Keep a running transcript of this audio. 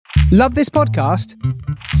Love this podcast?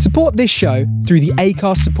 Support this show through the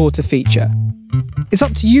Acast supporter feature. It's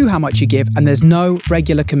up to you how much you give, and there's no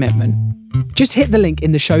regular commitment. Just hit the link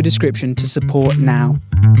in the show description to support now.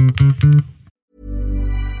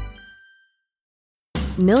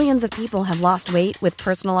 Millions of people have lost weight with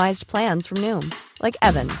personalized plans from Noom. Like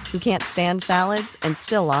Evan, who can't stand salads and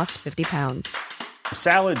still lost 50 pounds.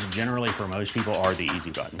 Salads generally for most people are the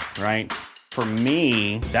easy button, right? For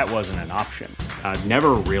me, that wasn't an option. I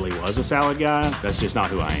never really was a salad guy. That's just not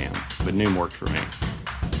who I am. But Noom worked for me.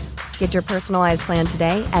 Get your personalized plan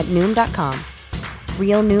today at Noom.com.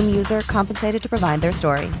 Real Noom user compensated to provide their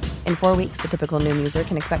story. In 4 weeks, the typical Noom user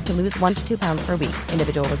can expect to lose 1 to 2 pounds per week.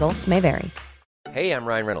 Individual results may vary. Hey, I'm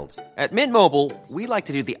Ryan Reynolds. At Mint Mobile, we like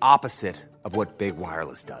to do the opposite of what Big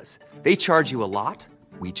Wireless does. They charge you a lot,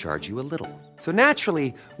 we charge you a little. So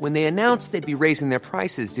naturally, when they announced they'd be raising their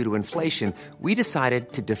prices due to inflation, we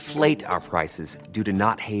decided to deflate our prices due to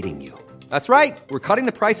not hating you. That's right. We're cutting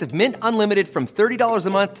the price of Mint Unlimited from $30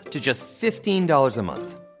 a month to just $15 a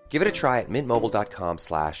month. Give it a try at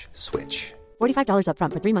mintmobile.com/switch. $45 up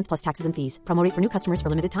front for 3 months plus taxes and fees. Promo rate for new customers for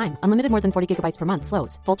limited time. Unlimited more than 40 gigabytes per month.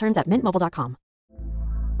 Slows full terms at mintmobile.com.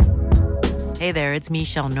 Hey there, it's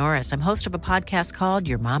Michelle Norris. I'm host of a podcast called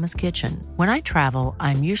Your Mama's Kitchen. When I travel,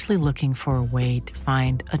 I'm usually looking for a way to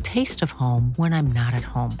find a taste of home when I'm not at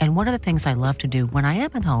home. And one of the things I love to do when I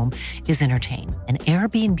am at home is entertain. And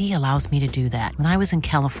Airbnb allows me to do that. When I was in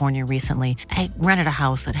California recently, I rented a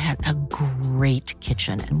house that had a great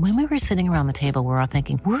kitchen. And when we were sitting around the table, we're all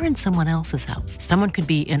thinking, we're in someone else's house. Someone could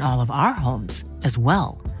be in all of our homes as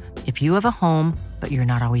well. If you have a home, but you're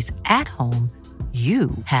not always at home,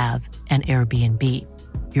 you have an Airbnb.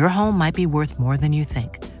 Your home might be worth more than you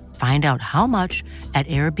think. Find out how much at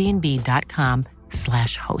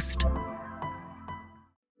airbnb.com/host.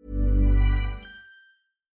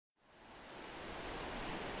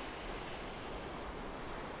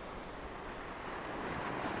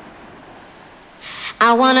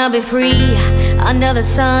 I wanna be free under the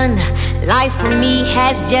sun. Life for me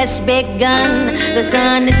has just begun. The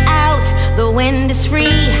sun is out, the wind is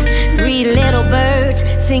free. 3 little birds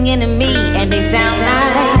singing to me, and they sound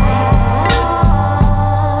like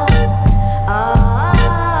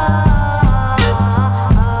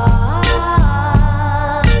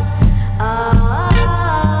I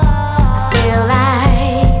feel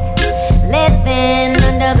like living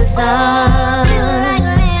under the sun.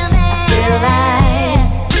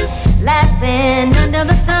 Under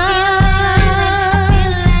the sun,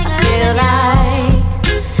 I feel like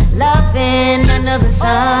loving under the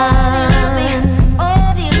sun.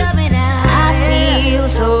 Oh, do you love me now? I feel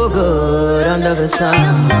so good under the sun. I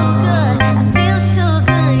feel so good. I feel so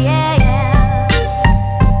good. Yeah, yeah.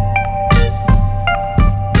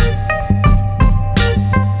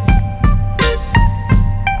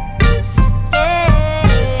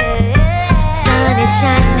 Sun is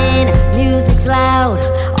shining, music's loud.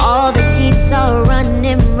 All the kids are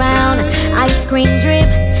running round. Ice cream drip,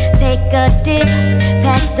 take a dip.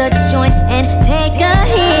 Pass the joint and take a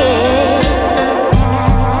hit.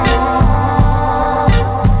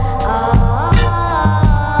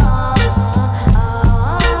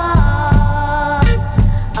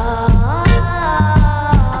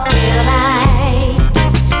 I feel like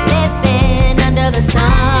living under the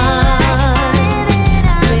sun. I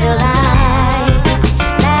feel like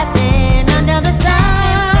laughing under the sun.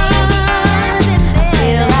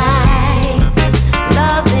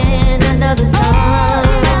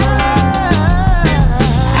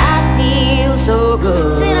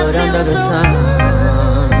 Under the sun.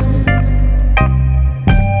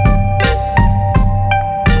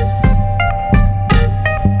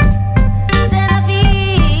 Said I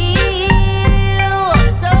feel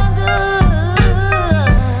so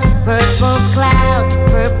good. Purple clouds,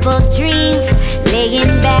 purple dreams,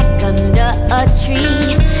 laying back under a tree.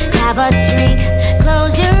 Have a drink,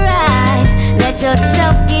 close your eyes, let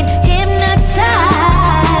yourself get hypnotized.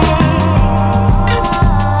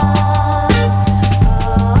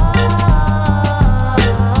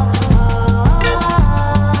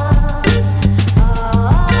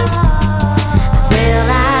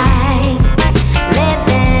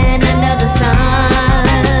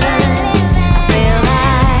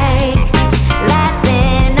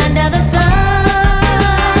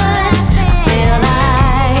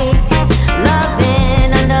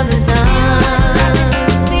 Under the sun.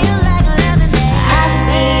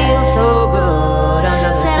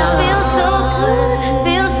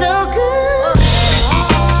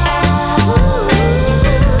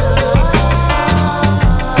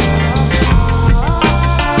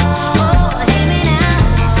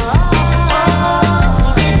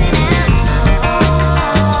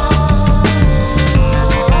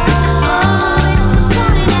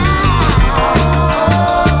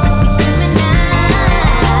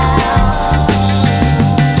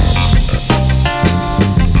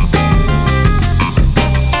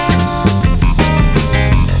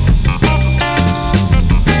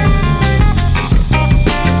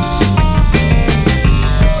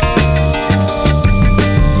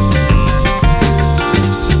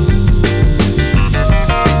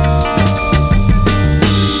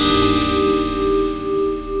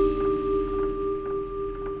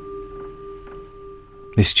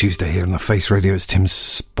 This Tuesday here on the Face Radio, it's Tim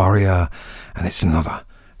Spurrier, and it's another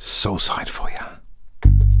Soulside for you.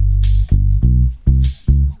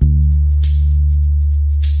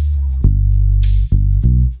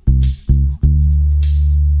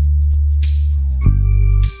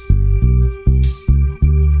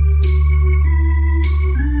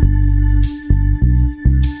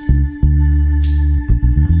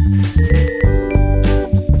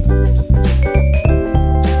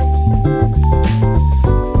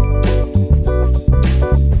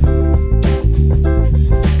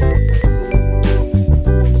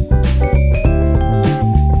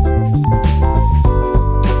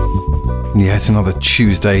 Yeah, it's another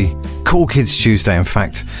Tuesday, Cool Kids Tuesday, in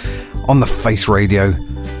fact, on the Face Radio,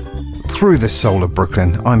 through the soul of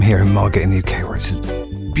Brooklyn. I'm here in Margate in the UK, where it's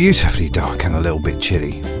beautifully dark and a little bit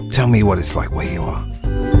chilly. Tell me what it's like where you are.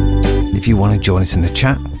 If you want to join us in the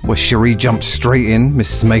chat, where Cherie jumped straight in,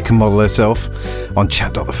 Mrs. Maker Model herself, on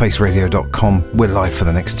chat.thefaceradio.com. We're live for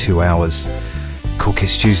the next 2 hours. Cool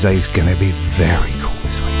Kids Tuesday is going to be very cool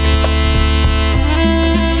this week.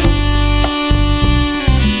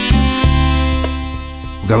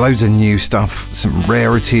 Got loads of new stuff, some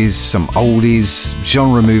rarities, some oldies,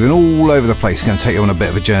 genre moving all over the place. Going to take you on a bit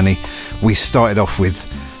of a journey. We started off with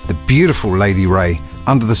the beautiful Lady Ray,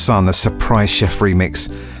 Under the Sun, a surprise chef remix,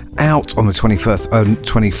 out on the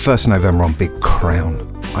 21st November on Big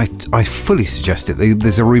Crown. I fully suggest it.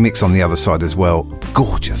 There's a remix on the other side as well.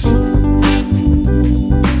 Gorgeous.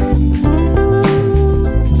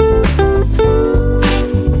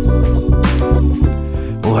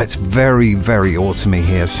 It's very, very autumny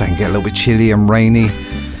here, so it can get a little bit chilly and rainy.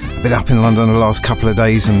 I've been up in London the last couple of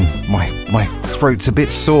days and my throat's a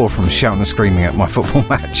bit sore from shouting and screaming at my football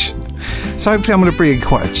match. So hopefully I'm going to bring you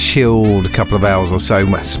quite a chilled couple of hours or so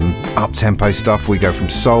with some up-tempo stuff. We go from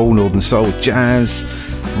soul, northern soul, jazz,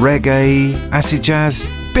 reggae, acid jazz,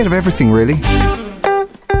 bit of everything really.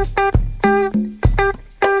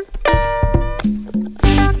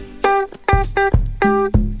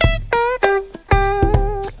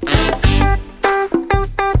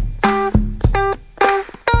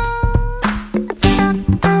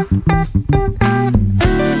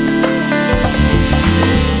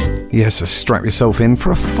 Yes, so strap yourself in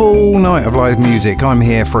for a full night of live music. I'm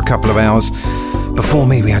here for a couple of hours. Before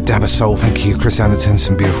me, we had Dabba Soul. Thank you, Chris Anderton.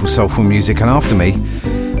 Some beautiful soulful music. And after me,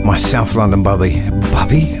 my South London buddy,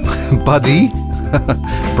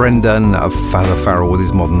 Brendan of Father Farrell with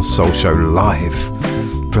his Modern Soul Show live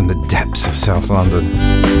from the depths of South London.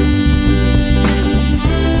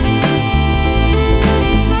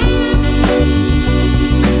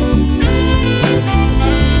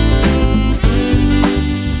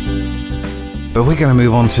 But we're going to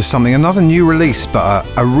move on to another new release, but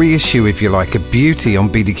a reissue, if you like, a beauty on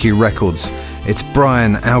BDQ Records. It's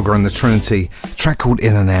Brian Alger and the Trinity, a track called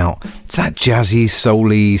In and Out. It's that jazzy,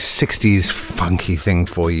 soul-y, 60s funky thing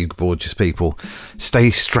for you gorgeous people. Stay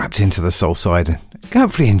strapped into the soul side and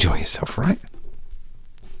hopefully enjoy yourself, right?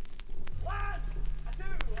 1, 2,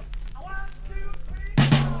 1,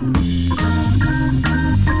 2, 3.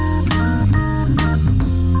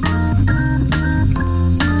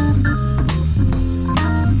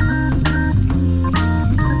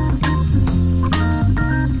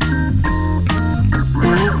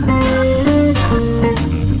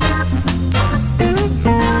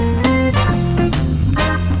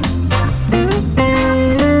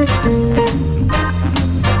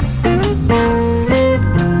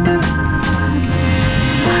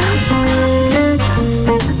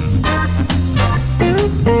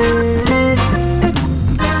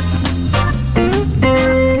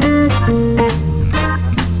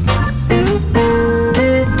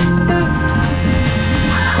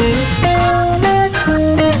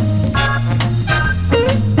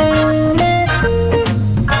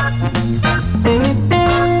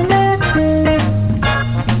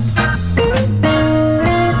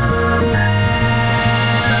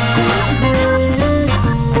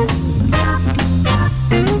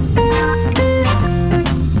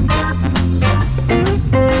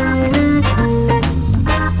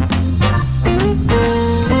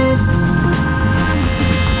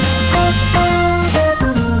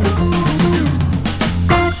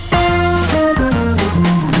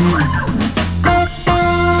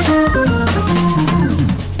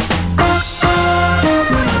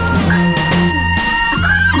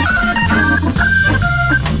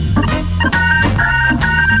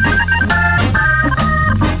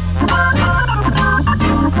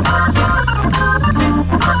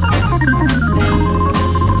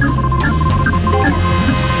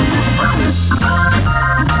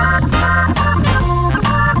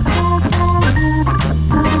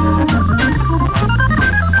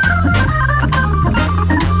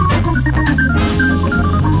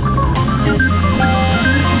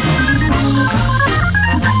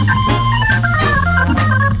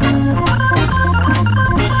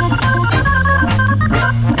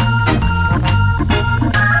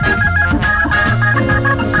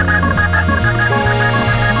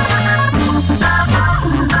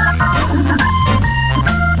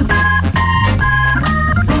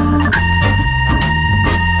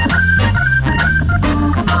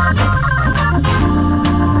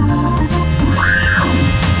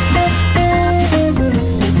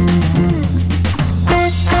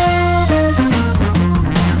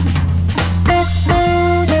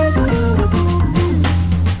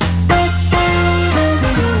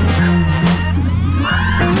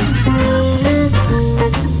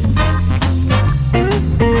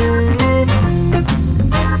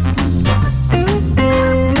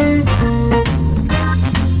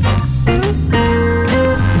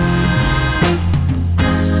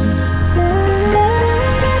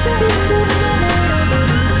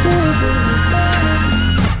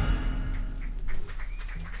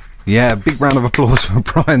 Yeah, big round of applause for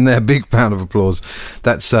Brian there. Big round of applause.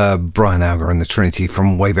 That's Brian Alger and the Trinity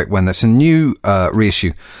from way back when. That's a new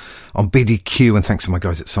reissue on BDQ, and thanks to my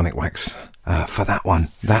guys at Sonic Wax for that one.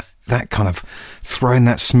 That kind of throwing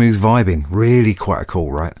that smooth vibe in. Really quite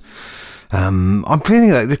cool, right? I'm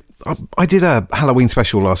feeling like I did a Halloween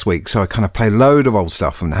special last week, so I kind of played a load of old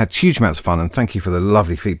stuff and had huge amounts of fun, and thank you for the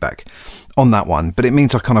lovely feedback on that one. But it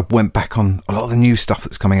means I kind of went back on a lot of the new stuff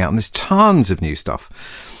that's coming out, and there's tons of new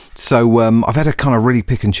stuff. So I've had to kind of really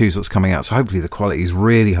pick and choose what's coming out, so hopefully the quality is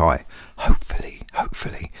really high. Hopefully.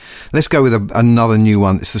 Let's go with another new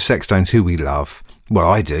one. It's the Sextones, who we love. Well,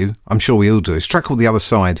 I do. I'm sure we all do. It's a track called The Other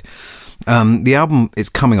Side. The album it's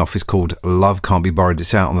coming off is called Love Can't Be Borrowed.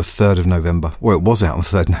 It's out on the 3rd of November. Well, it was out on the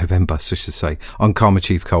 3rd of November, so I should say, on Karma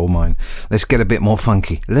Chief Coal Mine. Let's get a bit more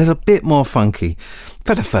funky. A little bit more funky.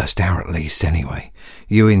 For the first hour at least, anyway.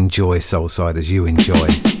 You enjoy Soulside as you enjoy.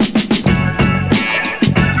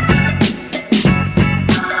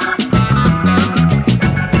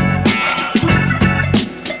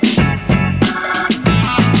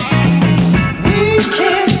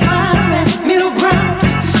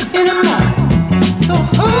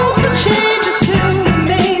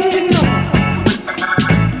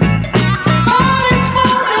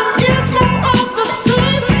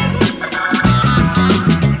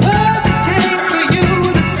 Words it take for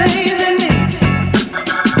you to say the names.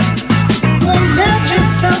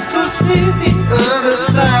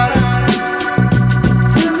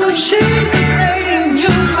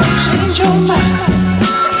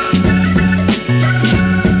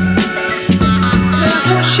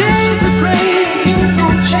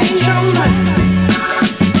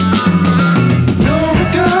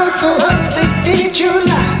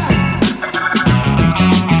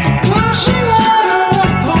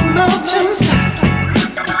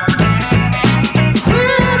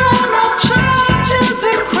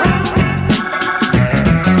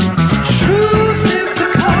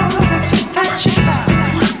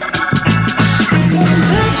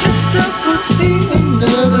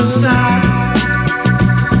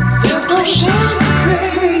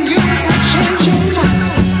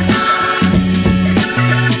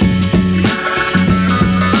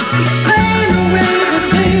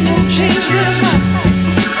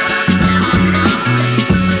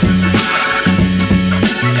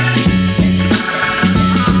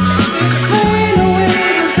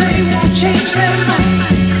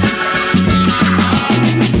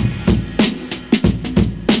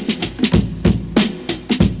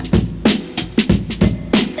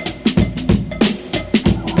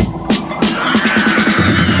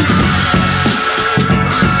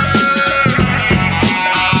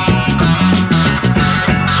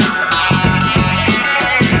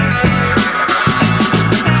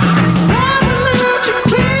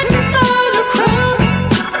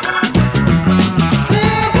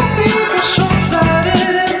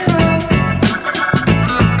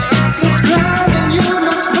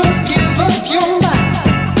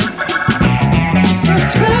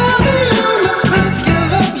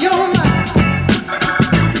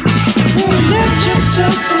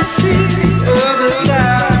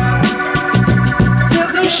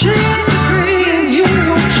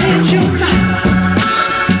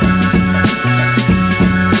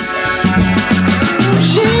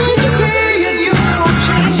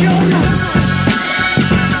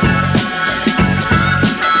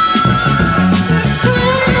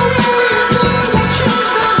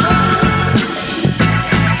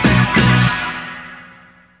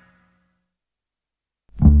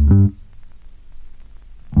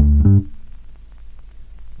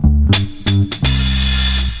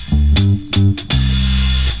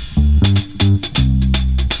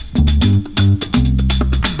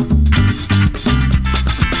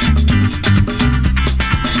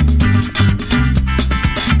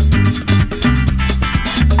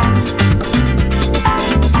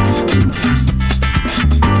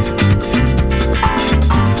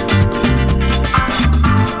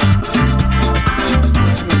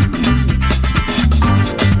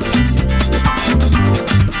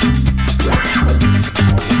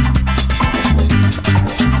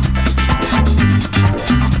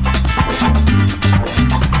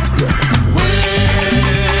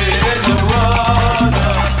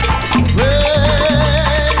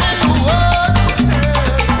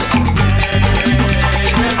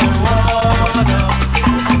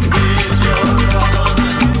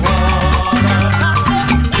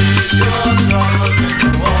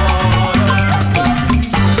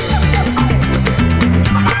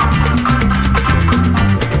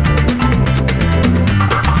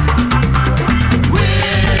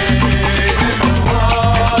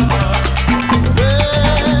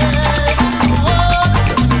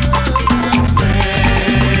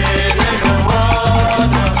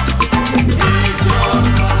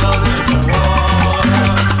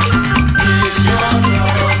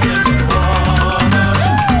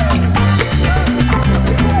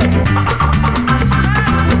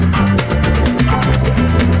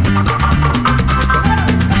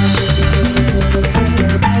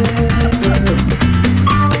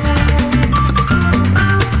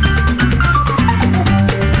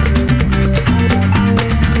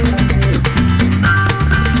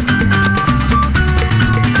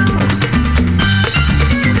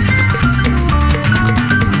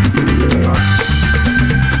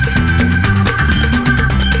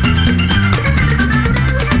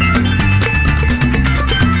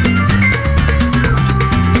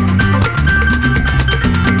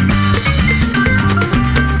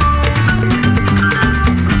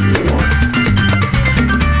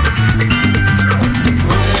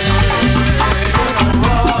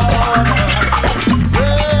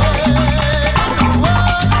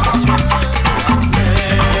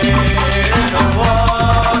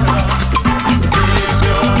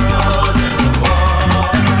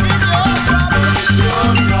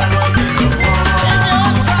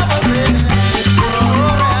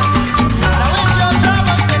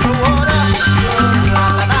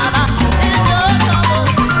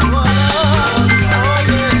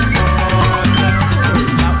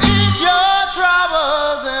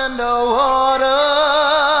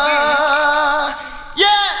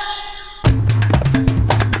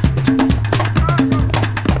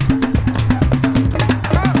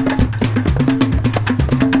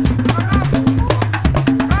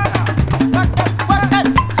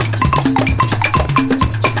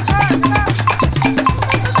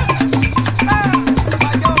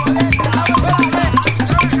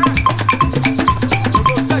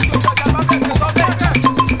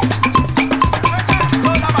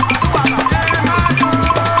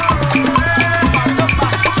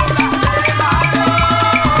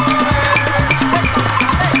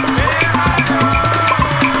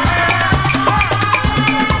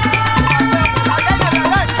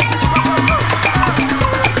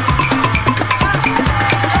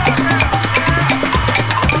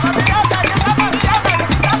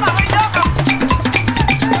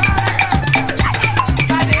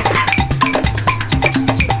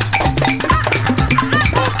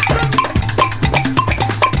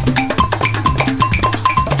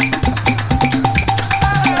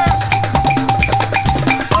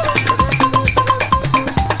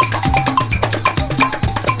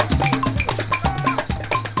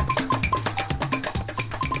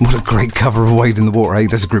 What a great cover of Wade in the Water, eh?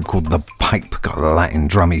 There's a group called The Pipe, got a Latin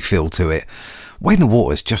drummy feel to it. Wade in the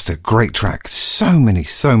Water is just a great track. So many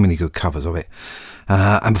good covers of it.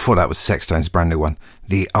 And before that was Sextone's brand new one,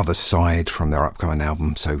 The Other Side, from their upcoming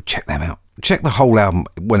album. So check them out. Check the whole album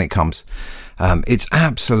when it comes. It's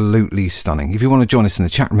absolutely stunning. If you want to join us in the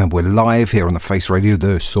chat, remember we're live here on the Face Radio,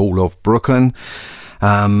 the Soul of Brooklyn.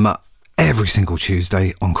 Every single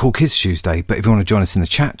Tuesday on Cool Kids Tuesday. But if you want to join us in the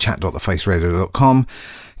chat, chat.thefaceradio.com.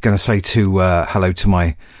 Going to say hello to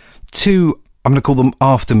my two, I'm going to call them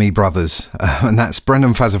After Me brothers. And that's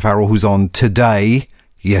Brendan Fazzafarrell, who's on today.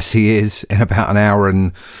 Yes, he is, in about an hour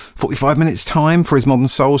and 45 minutes time for his Modern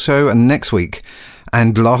Soul show. And next week,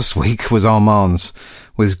 and last week was Armand's,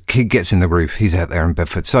 was Kid Gets in the Groove. He's out there in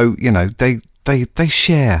Bedford. So, you know, they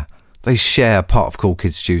share part of Cool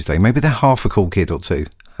Kids Tuesday. Maybe they're half a cool kid or two.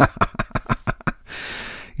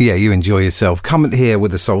 Yeah, you enjoy yourself. Come here with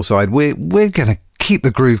the Soulside. We're going to keep the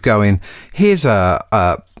groove going. Here's an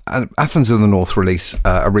Athens of the North release,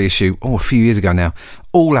 a reissue, a few years ago now.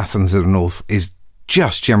 All Athens of the North is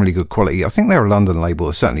just generally good quality. I think they're a London label,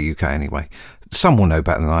 or certainly UK anyway. Some will know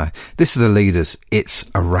better than I. This is the Leaders. It's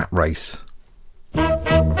a rat race.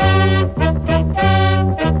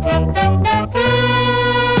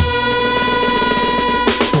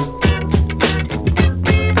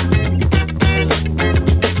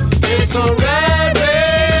 It's a rat race.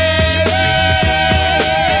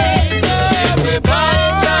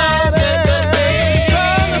 Everybody's trying to set the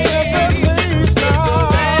pace. It's a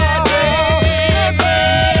rat race.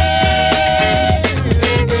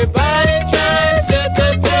 Everybody's trying to set the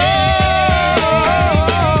pace.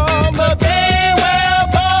 But they will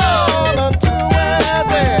fall unto where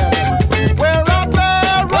we're up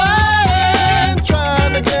there running,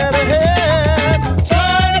 trying to get ahead,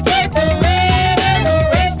 trying to take the lead in the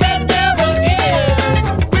race that never ends.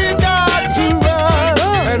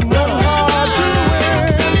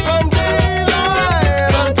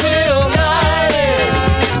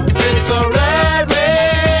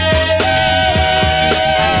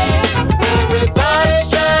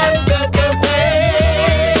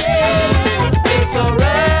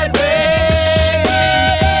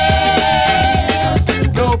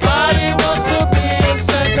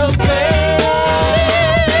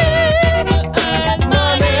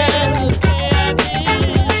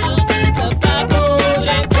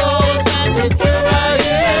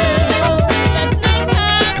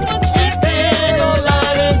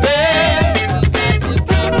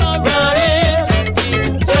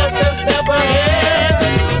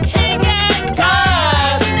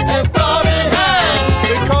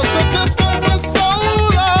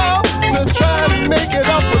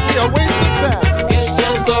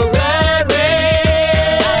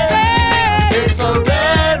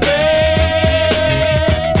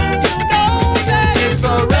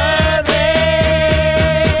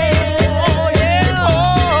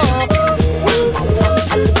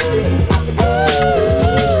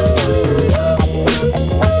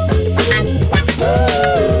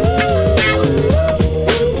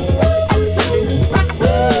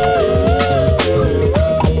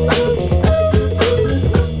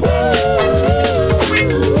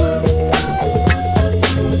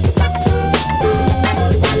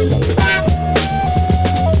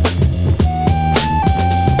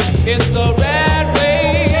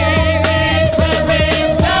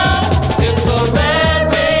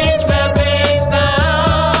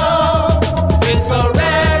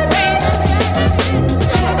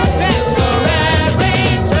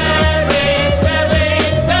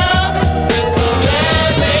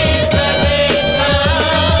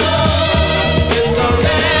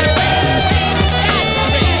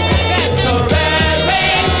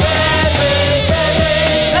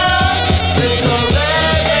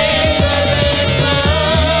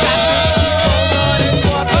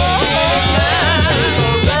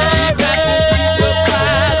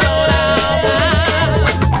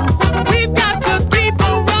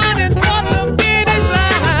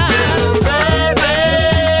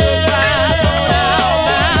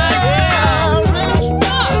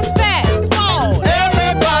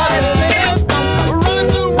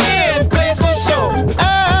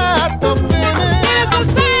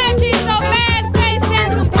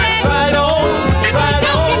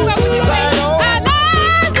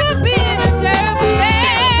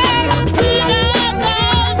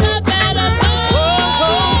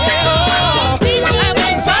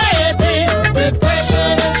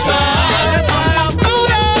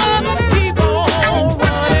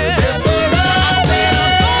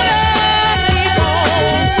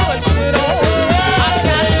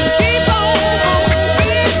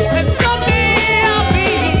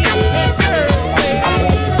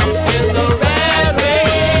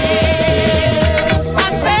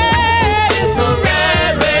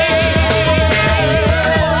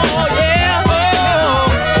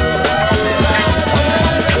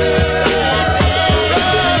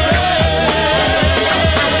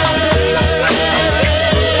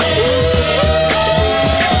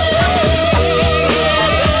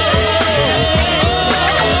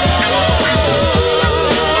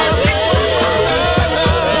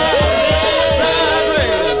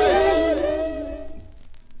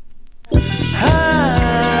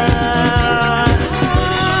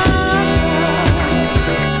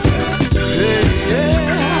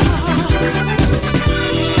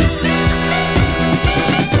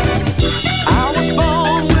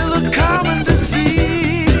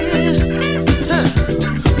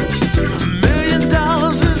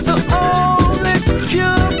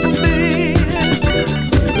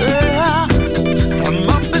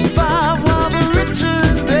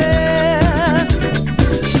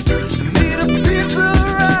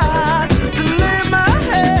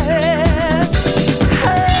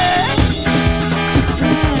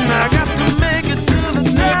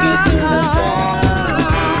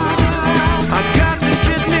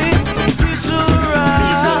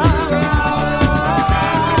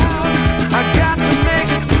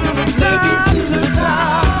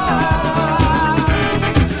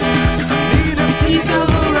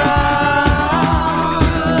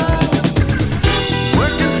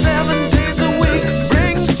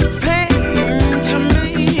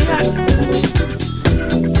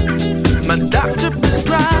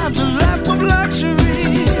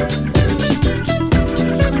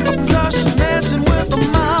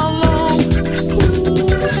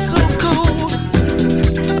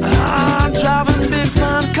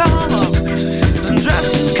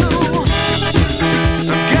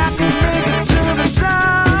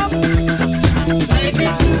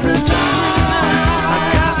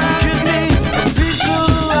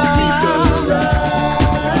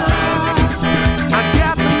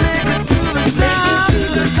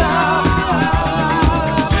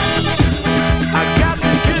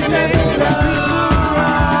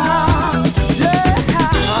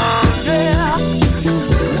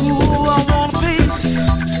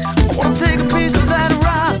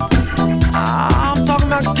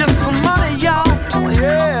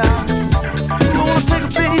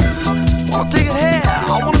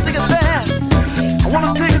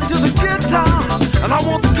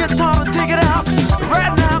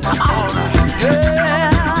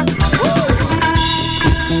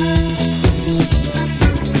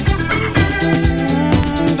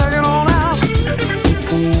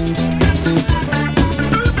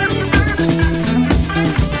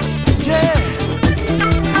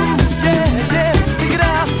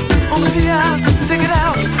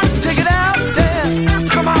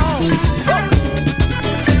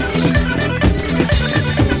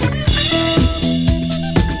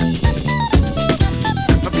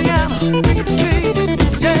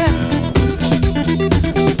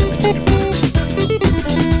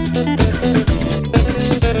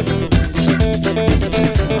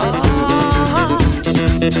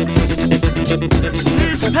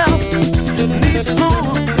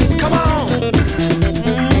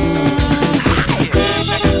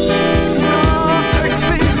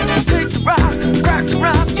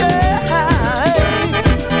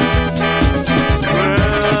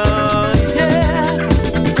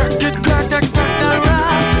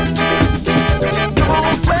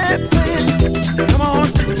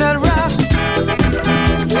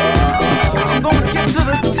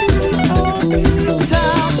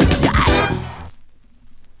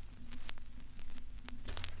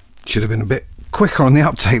 Should have been a bit quicker on the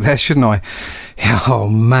uptake there, shouldn't I? Yeah, oh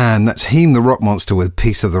man, that's Heem the Rock Monster with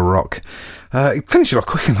Piece of the Rock. It finished it off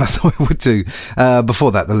quicker than I thought it would do.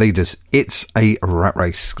 Before that, the Leaders. It's a Rat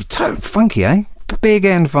Race. Funky, eh? Big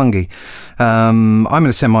and funky. I'm going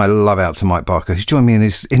to send my love out to Mike Barker, who's joined me in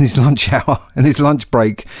his lunch hour, in his lunch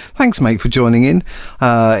break. Thanks, mate, for joining in.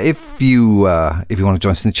 If you want to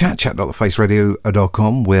join us in the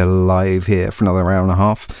chat.thefaceradio.com. We're live here for another hour and a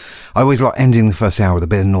half. I always like ending the first hour with a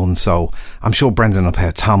bit of Northern Soul. I'm sure Brendan will pay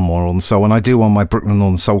a ton more Northern Soul, and I do on my Brooklyn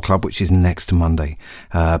Northern Soul Club, which is next Monday.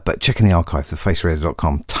 But check in the archive,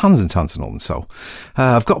 thefaceradio.com. Tons and tons of Northern Soul.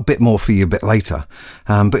 I've got a bit more for you a bit later.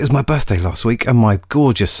 But it was my birthday last week, and my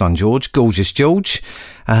gorgeous son George, Gorgeous George,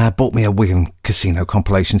 bought me a Wigan Casino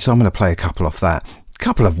compilation, so I'm going to play a couple off that.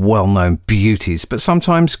 Couple of well-known beauties, but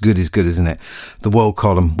sometimes good is good, isn't it? The World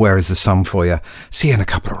column, Where is the Sun for you? See you in a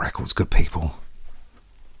couple of records, good people.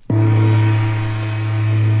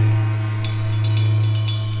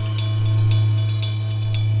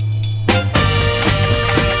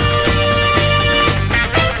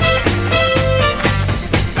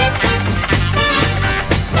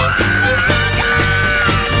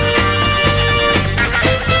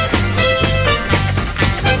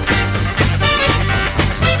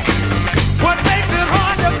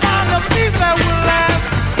 That will last.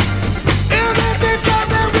 Is it because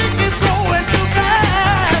that we keep going too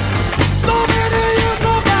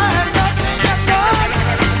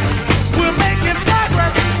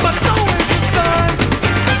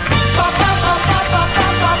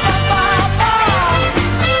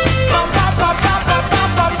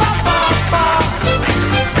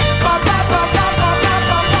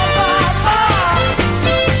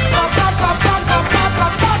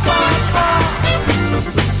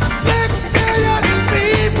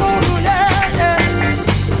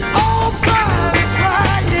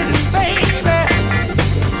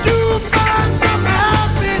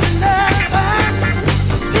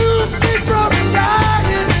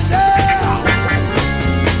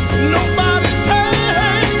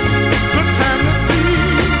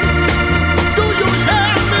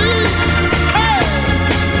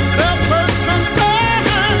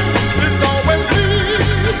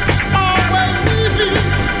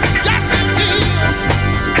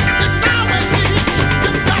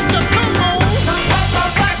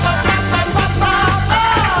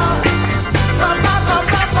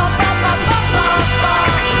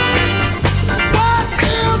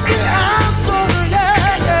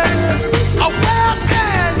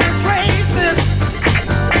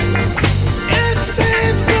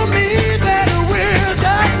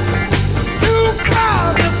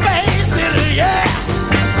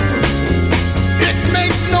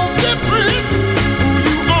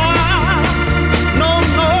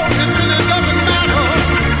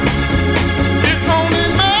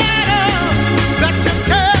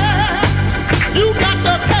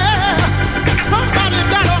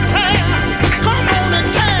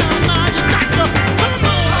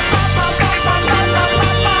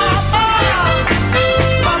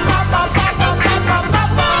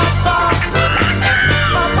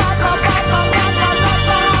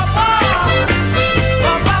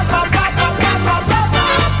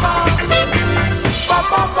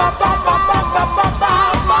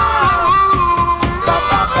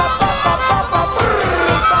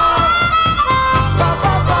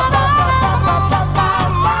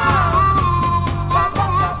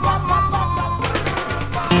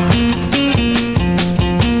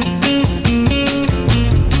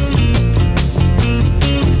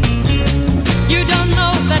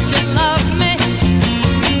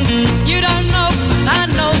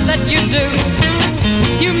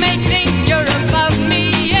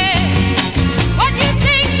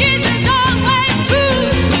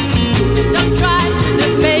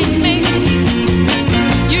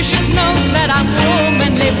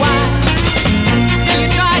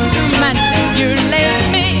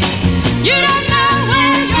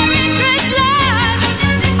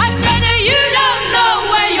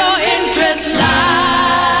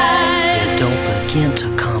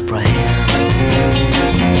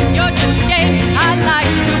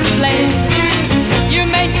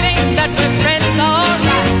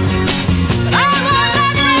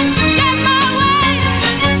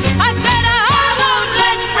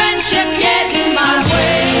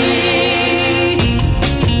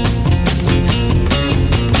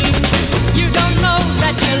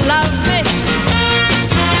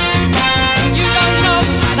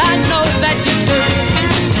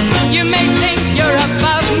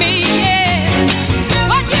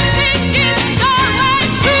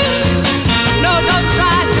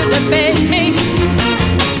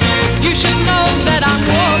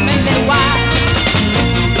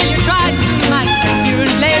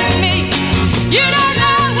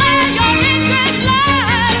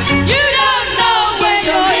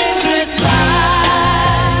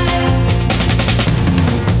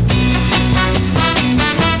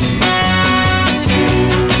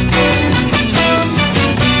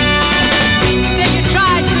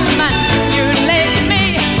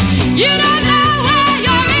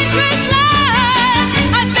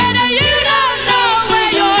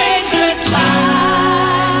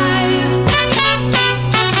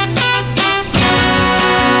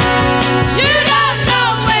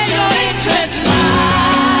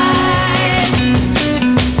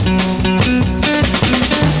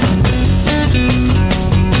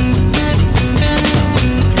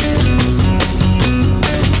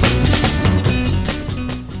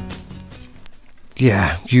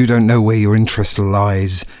Yeah, You Don't Know Where Your Interest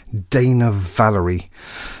Lies, Dana Valerie.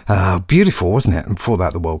 Beautiful, wasn't it? And before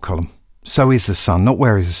that, The World column. So Is the Sun, not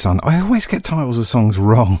Where Is the Sun. I always get titles of songs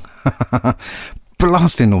wrong.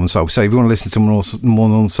 Blasting Northern Soul. So if you want to listen to more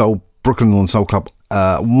Northern Soul, Brooklyn Northern Soul Club,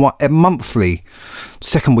 a monthly,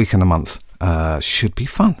 second week in the month, should be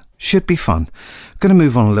fun. Should be fun. Going to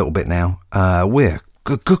move on a little bit now. We're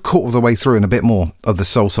good quarter of the way through and a bit more of the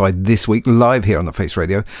Soulside this week, live here on the Face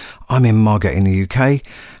Radio. I'm in Margate in the UK,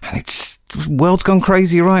 and it's world's gone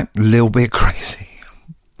crazy, right? A little bit crazy.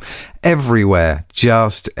 Everywhere,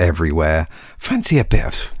 just everywhere. Fancy a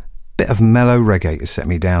bit of mellow reggae to set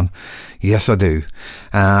me down. Yes, I do.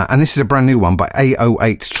 And this is a brand new one by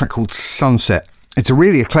 808, track called Sunset. It's a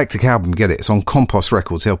really eclectic album, get it? It's on Compost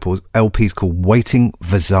Records. LP's called Waiting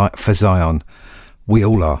for Zion. We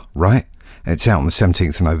all are, right? It's out on the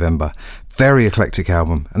 17th of November. Very eclectic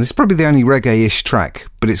album. And this is probably the only reggae-ish track,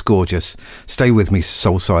 but it's gorgeous. Stay with me,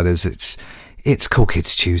 Soulsiders. It's Cool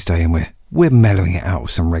Kids Tuesday, and we're mellowing it out with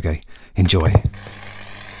some reggae. Enjoy.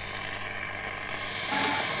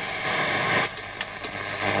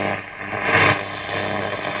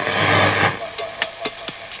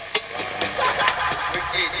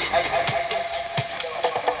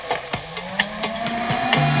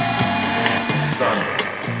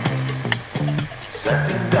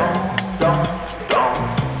 Setting down,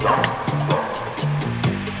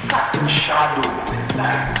 casting shadow in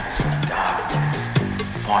light and darkness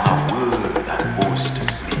on a world that goes to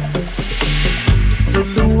sleep.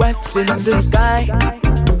 Silhouettes in the sky.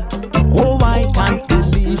 Oh, I can't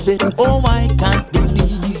believe it. Oh, I can't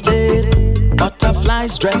believe it.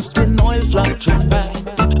 Butterflies dressed in oil fluttering by,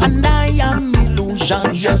 and I am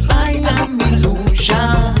illusion. Yes, I am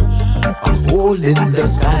illusion. A hole in the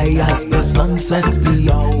sky as the sun sets the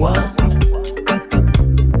hour.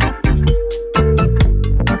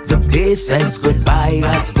 The day says goodbye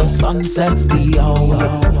as the sun sets the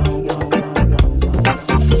hour.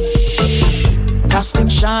 Casting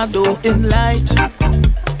shadow in light,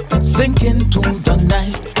 sink into the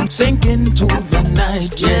night, sink into the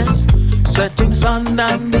night, yes. Setting sun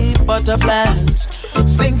and the butterflies,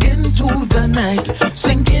 sink into the night,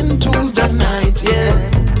 sink into the night, yeah.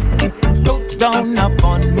 Look down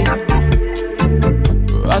upon me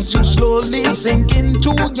as you slowly sink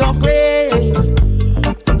into your grave.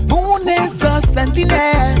 The moon is a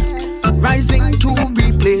sentinel, rising to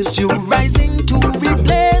replace you, rising to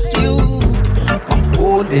replace you. A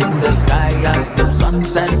hole in the sky as the sun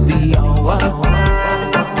sets the hour.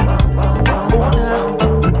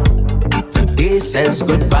 The day says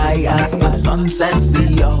goodbye as the sun sets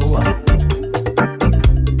the hour.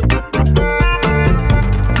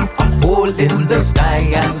 In the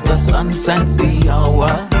sky as the sun sets the hour.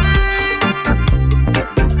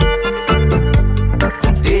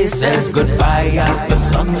 The day says goodbye as the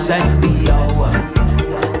sun sets the hour.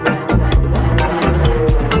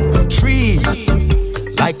 A tree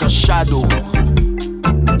like a shadow,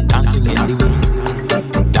 dancing in the wind,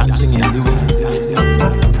 dancing in the wind,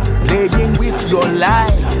 playing with your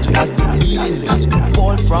light as the leaves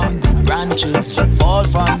fall from the branches, fall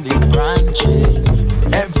from the branches.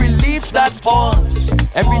 Every leaf that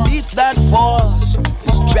falls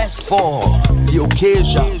is dressed for the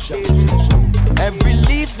occasion. Every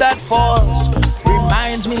leaf that falls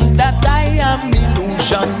reminds me that I am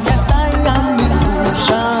illusion. Yes, I am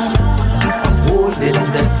illusion. A hole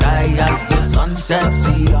in the sky as the sun sets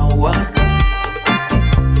the hour.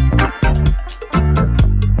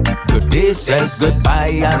 The day says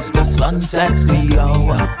goodbye as the sun sets the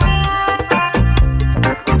hour.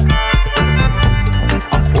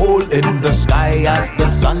 In the sky as the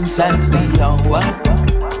sun sets the hour.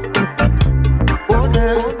 Oh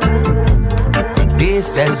no. The day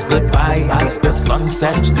says goodbye as the sun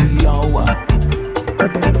sets the hour.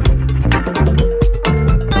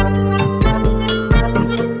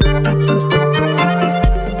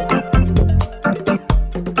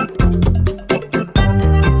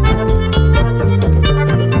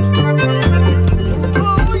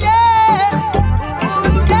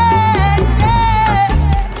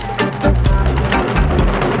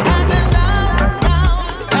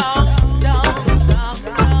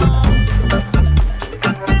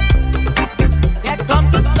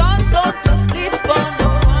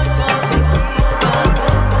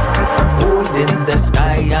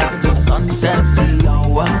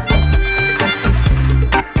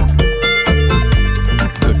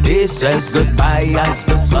 Says goodbye as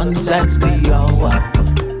the sun sets the hour.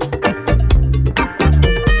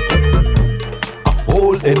 A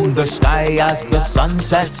hole in the sky as the sun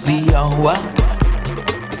sets the hour.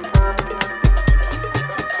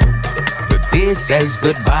 The day says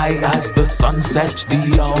goodbye as the sun sets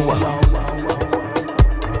the hour.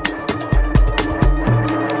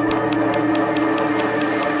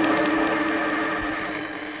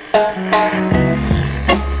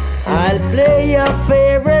 I'll play your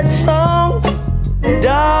favorite song,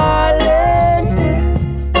 darling.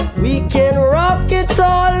 We can rock it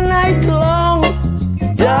all night long,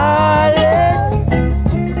 darling.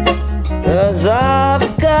 'Cause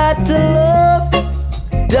I've got to love,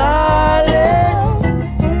 darling.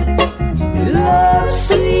 Love,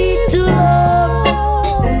 sweet love,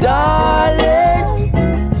 darling.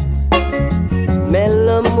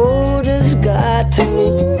 Mellow mood has got me.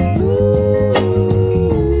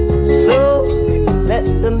 So let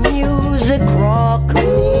the music rock me.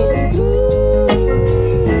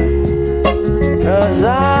 'Cause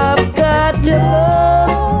I've got to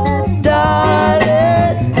love,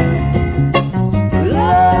 darling.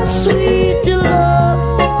 Love, sweet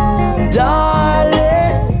love,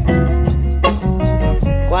 darling.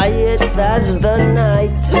 Quiet as the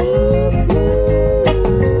night.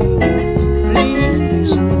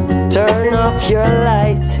 Please turn off your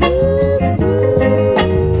light.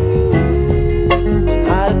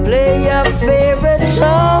 I'll play your favorite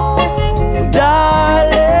song,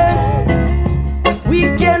 darling. We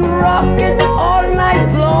can rock it all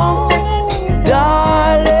night long,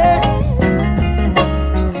 darling.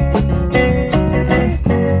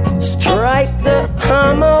 Strike the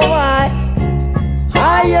hammer while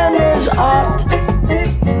iron is hot.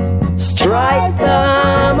 Strike the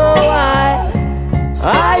hammer while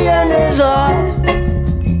iron is hot.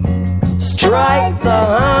 Strike the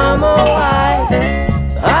hammer while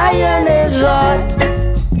iron is hot.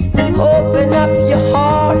 Open up your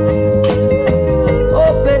heart.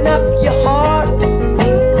 Open up your heart.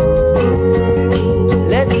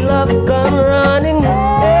 Let love come running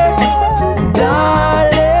in,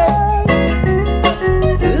 darling.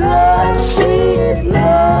 Love, sweet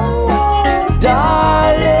love,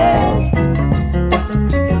 darling.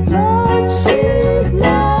 Love, sweet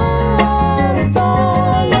love,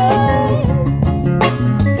 darling.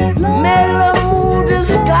 Mellow mood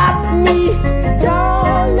has got me,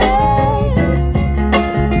 darling.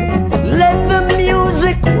 Let the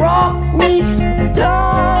music rock me,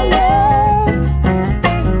 darling.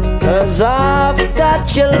 'Cause I've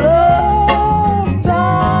got your love,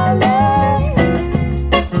 darling.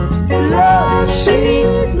 Love,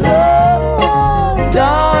 sweet love,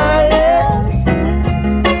 darling.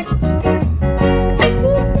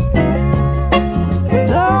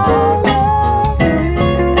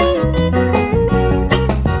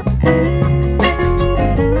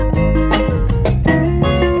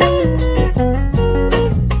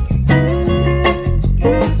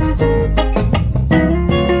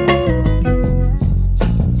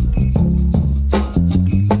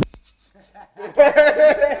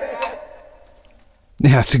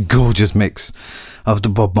 Yeah, it's a gorgeous mix of the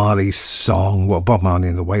Bob Marley song, well, Bob Marley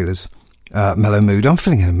and the Wailers, Mellow Mood. I'm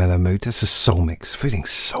feeling in a mellow mood. That's a soul mix, feeling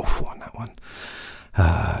soulful on that one.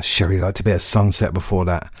 Sherry liked a bit of Sunset before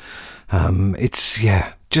that. It's,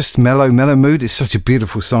 yeah, just mellow mood. It's such a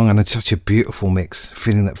beautiful song and it's such a beautiful mix.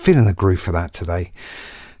 Feeling the groove for that today.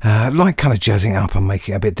 Like kind of jazzing up and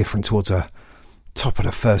making it a bit different towards the top of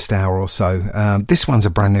the first hour or so. This one's a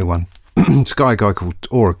brand new one. It's by a guy called,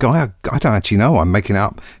 or a guy, I don't actually know, I'm making it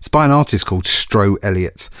up. It's by an artist called Stro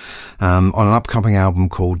Elliott, on an upcoming album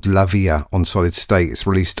called La Via on Solid State. It's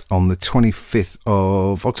released on the 25th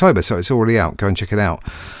of October, so it's already out. Go and check it out.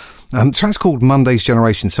 The track's called Monday's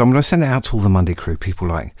Generation, so I'm going to send it out to all the Monday crew, people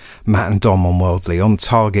like Matt and Dom on Worldly, on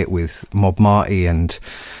Target with Mob Marty and,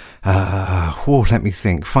 let me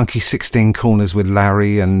think, Funky 16 Corners with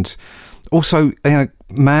Larry, and also,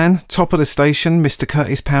 man, top of the station, Mr.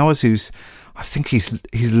 Curtis Powers, who's, I think he's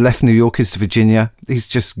left New York, is to Virginia. He's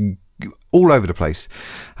just all over the place.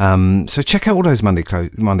 So check out all those Monday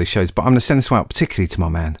shows. But I'm going to send this one out particularly to my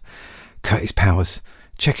man, Curtis Powers.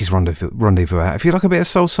 Check his rendezvous out. If you like a bit of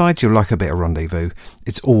Soulside, you'll like a bit of Rendezvous.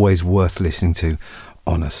 It's always worth listening to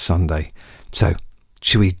on a Sunday. So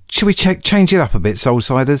should we change it up a bit,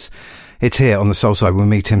 Soulsiders? It's here on the Soulside with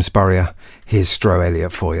me, Tim Spurrier. Here's Stro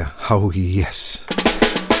Elliott for you. Oh, yes.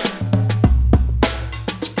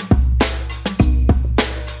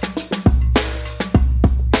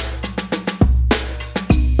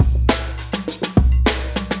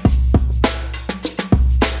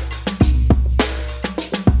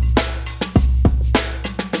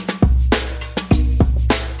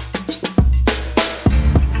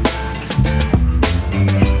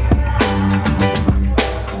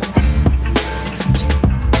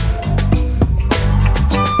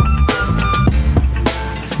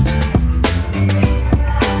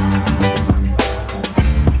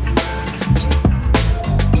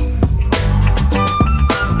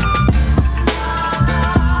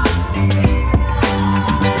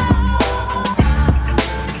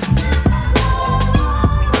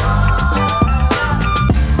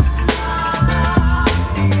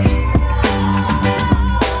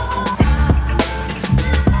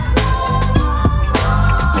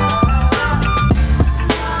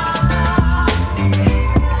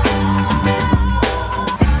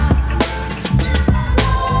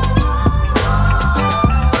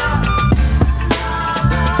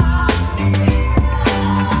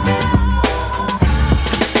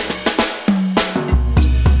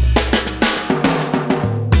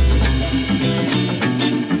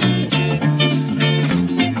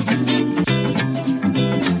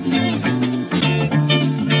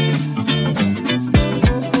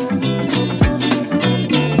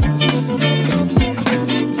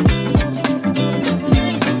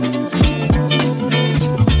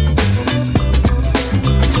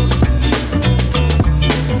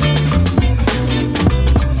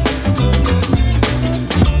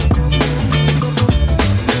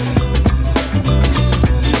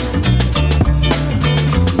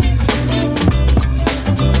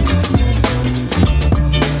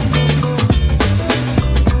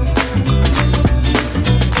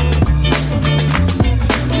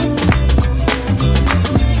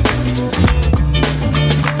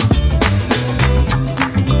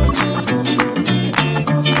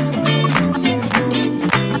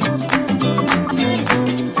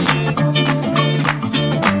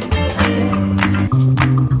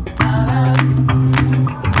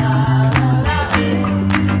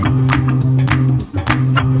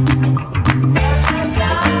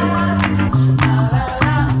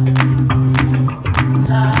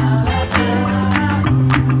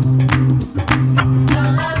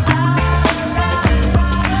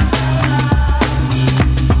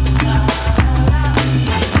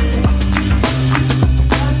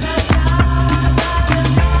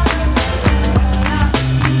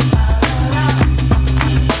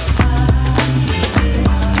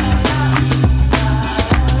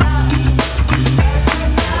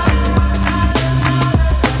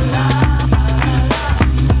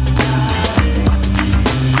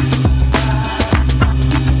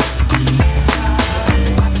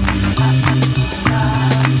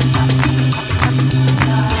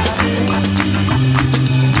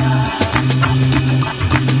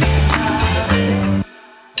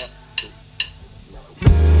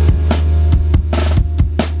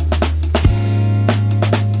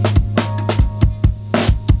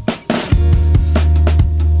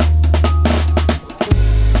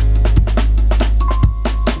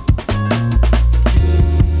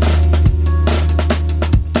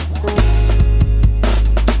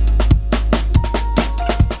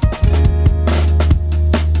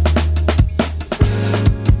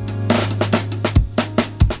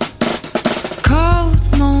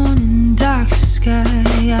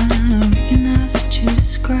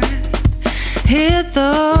 describe. Hear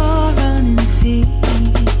the running feet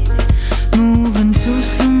moving to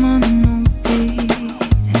some unknown beat.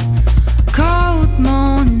 Cold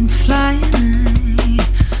morning flying high.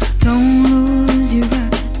 Don't lose your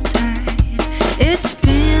appetite. It's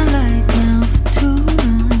been like now for too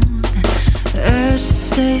long. The urge to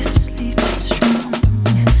stay asleep is strong.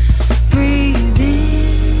 Breathe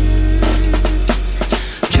in,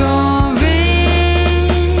 draw in,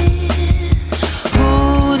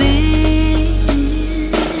 hold in.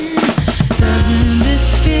 Doesn't this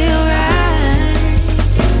feel right?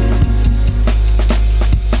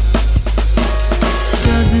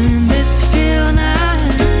 Doesn't this feel nice?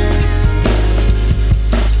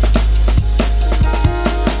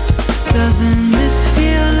 Doesn't this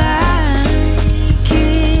feel like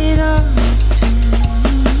it ought to?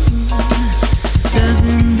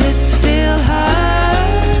 Doesn't this feel hard?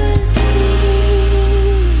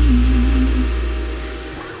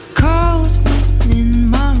 Cold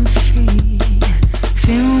morning, I'm free.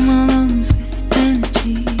 Fill my lungs with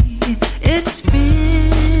energy. It's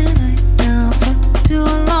been like now for too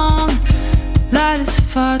long. Light is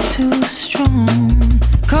far too strong.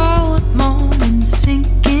 Cold morning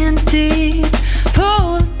sinking deep.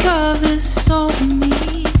 Pull the covers over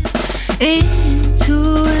me into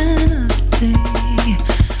another day.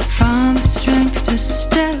 Find the strength to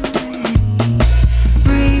stay away.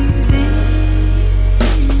 Breathe in,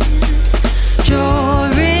 draw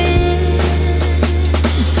in,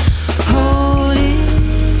 hold in,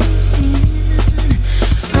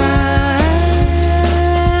 rise.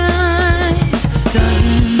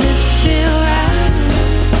 Doesn't this feel right?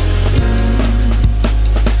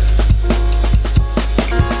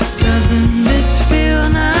 Doesn't this feel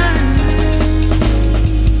nice?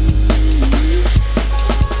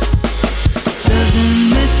 Doesn't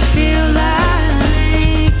this feel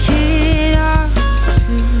like it ought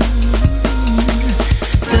to?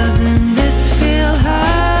 Doesn't this feel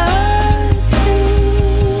hard too?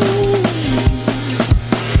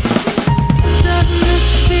 Doesn't this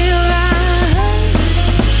feel right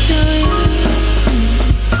to you?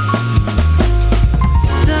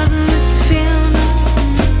 Doesn't this feel nice?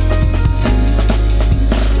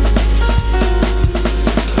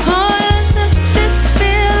 Oh, doesn't this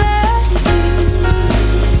feel like you?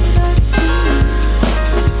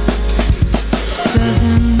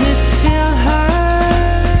 Doesn't this feel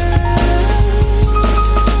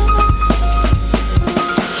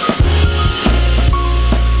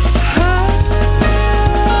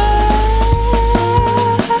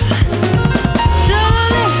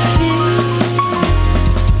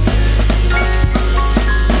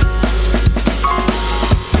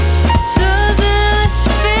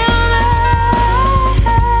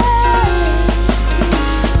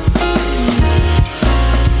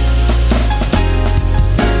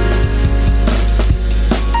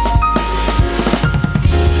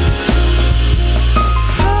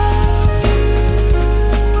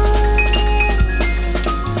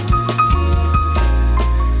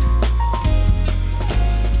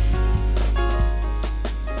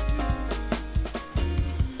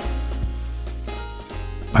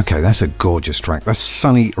Okay, that's a gorgeous track. That's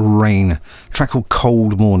Sunny Rain, track called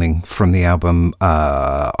Cold Morning from the album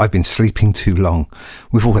I've Been Sleeping Too Long.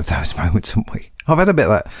 We've all had those moments, haven't we? I've had a bit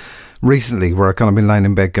of that recently where I've kind of been laying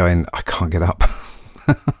in bed going, I can't get up.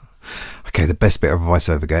 Okay, the best bit of advice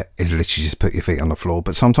I ever get is literally just put your feet on the floor.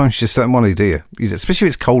 But sometimes you just don't want to, do you? Especially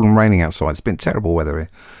if it's cold and raining outside. It's been terrible weather here.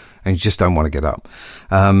 And you just don't want to get up.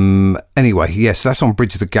 Anyway, yes, that's on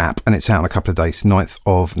Bridge the Gap, and it's out in a couple of days, 9th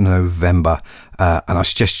of November. And I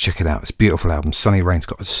suggest you check it out. It's a beautiful album. Sunny Rain's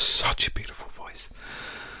got such a beautiful voice.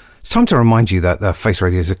 It's time to remind you that Face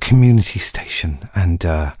Radio is a community station, and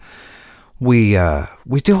we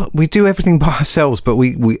do everything by ourselves, but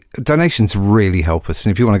we donations really help us.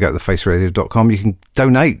 And if you want to go to thefaceradio.com, you can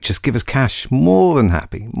donate. Just give us cash. More than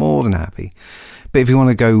happy. But if you want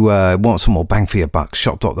to go, want some more bang for your buck,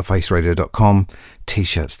 shop.thefaceradio.com,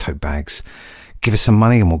 t-shirts, tote bags. Give us some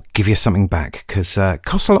money and we'll give you something back, because it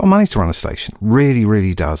costs a lot of money to run a station. Really,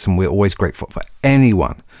 really does. And we're always grateful for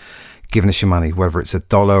anyone giving us your money, whether it's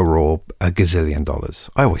 $1 or a gazillion dollars.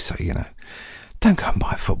 I always say, don't go and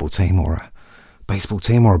buy a football team or a baseball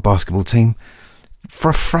team or a basketball team. For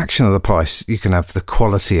a fraction of the price, you can have the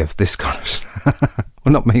quality of this kind of...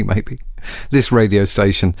 well, not me, maybe. This radio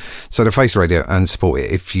station. So the Face Radio, and support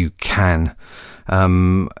it if you can.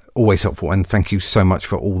 Always helpful. And thank you so much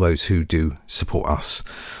for all those who do support us.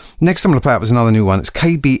 Next I'm going to play out was another new one. It's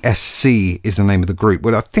KBSC is the name of the group.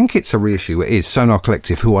 Well, I think it's a reissue. It is Sonar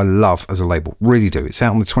Collective, who I love as a label. Really do. It's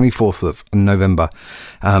out on the 24th of November.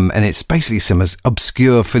 And it's basically some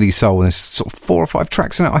obscure Philly soul. And there's sort of 4 or 5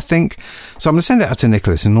 tracks in it, I think. So I'm going to send it out to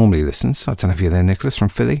Nicholas, who normally listens. I don't know if you're there, Nicholas, from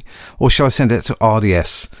Philly. Or shall I send it to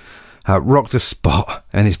RDS? Rock the Spot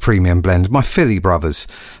and his premium blend. My Philly brothers.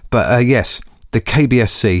 But yes, the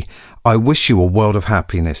KBSC... I Wish You a World of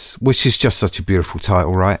Happiness, which is just such a beautiful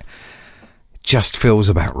title, right? Just feels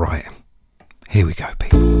about right. Here we go,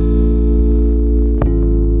 people.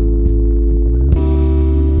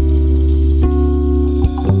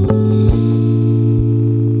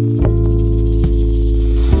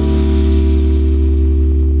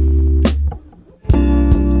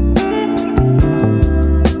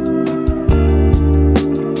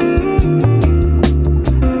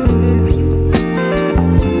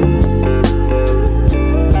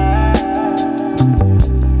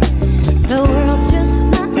 The world's just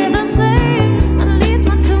not the same, at least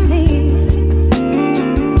not to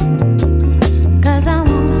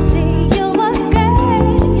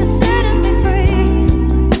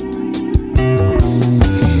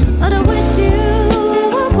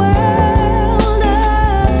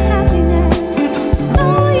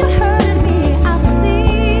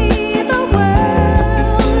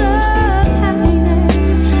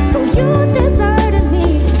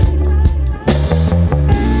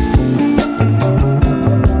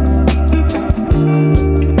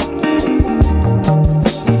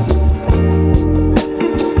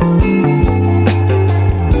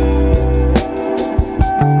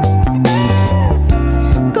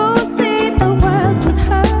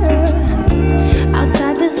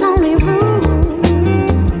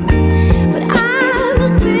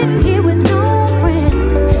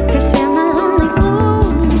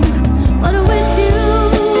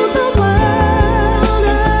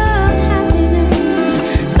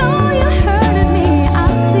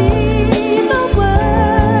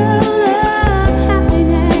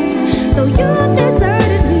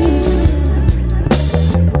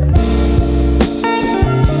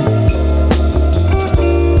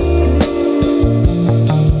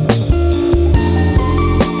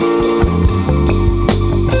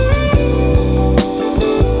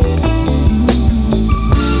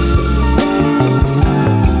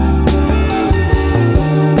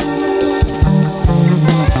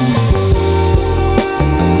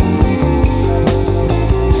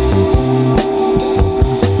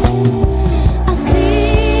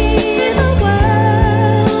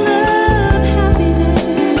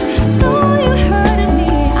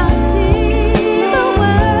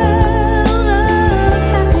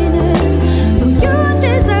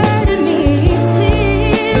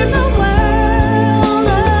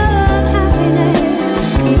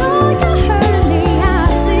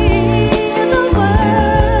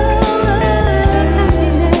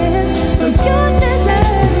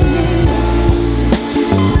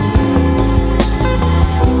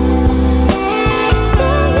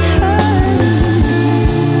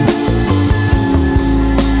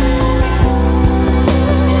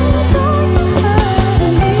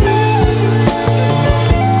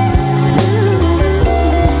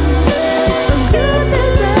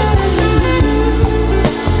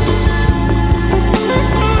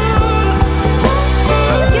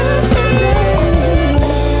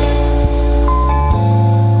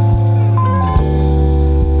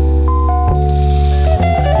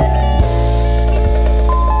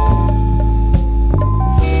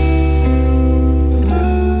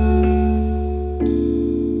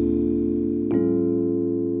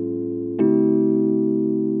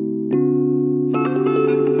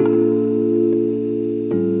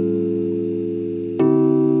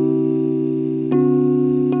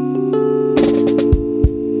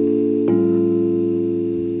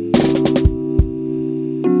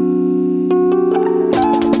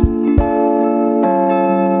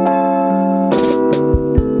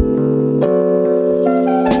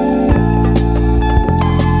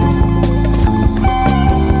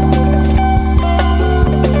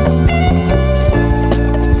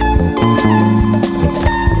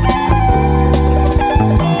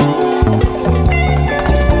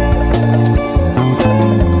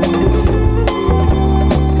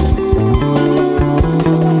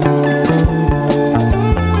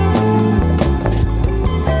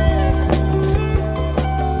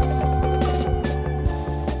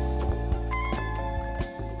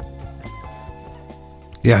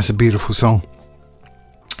Yeah, it's a beautiful song.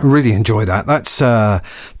 Really enjoy that. That's the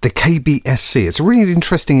KBSC. It's a really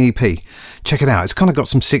interesting EP. Check it out. It's kind of got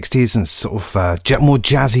some 60s and sort of more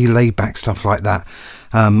jazzy, laid-back stuff like that.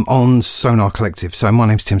 on Sonar Collective. So my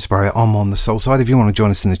name's Tim Spurrier. I'm on the Soulside. If you want to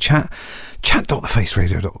join us in the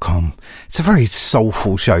chat.thefaceradio.com. It's a very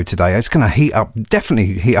soulful show today. It's going to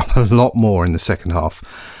definitely heat up a lot more in the second half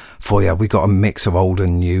for you. We got a mix of old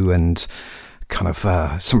and new and kind of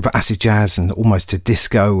some acid jazz and almost to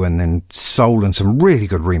disco and then soul and some really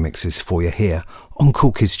good remixes for you here on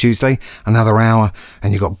Cool Kids Tuesday. Another hour,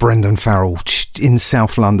 and you've got Brendan Farrell in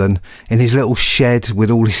South London in his little shed with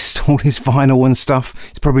all his vinyl and stuff.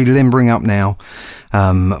 He's probably limbering up now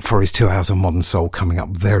for his 2 hours of modern soul coming up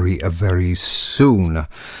very, very soon.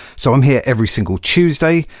 So I'm here every single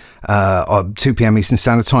Tuesday, 2 p.m. Eastern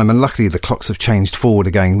Standard Time, and luckily the clocks have changed forward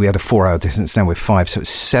again. We had a 4-hour difference, now we're 5, so it's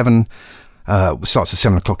 7. Starts at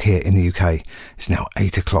 7 o'clock here in the UK. It's now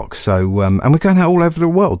 8 o'clock. So, and we're going out all over the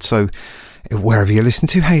world. So, wherever you listen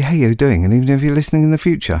to, hey, how you doing? And even if you're listening in the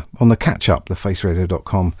future on the catch up,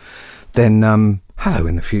 thefaceradio.com, then hello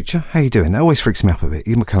in the future. How you doing? That always freaks me up a bit.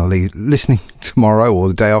 You might kind of leave listening tomorrow or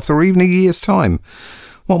the day after, or even a year's time.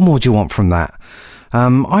 What more do you want from that?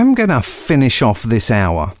 I'm going to finish off this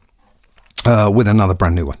hour with another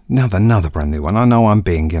brand new one. Another brand new one. I know I'm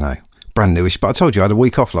being, brand newish, but I told you I had a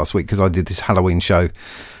week off last week because I did this Halloween show.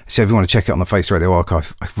 So if you want to check it on the Face Radio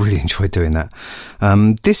archive, I really enjoyed doing that.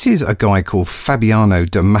 This is a guy called Fabiano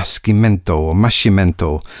de Mascimento.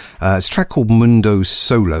 It's a track called Mundo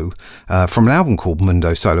Solo from an album called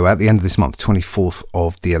Mundo Solo at the end of this month, 24th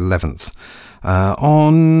of the 11th.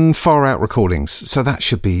 On Far Out Recordings, so that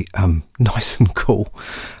should be nice and cool.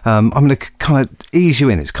 I'm going to kind of ease you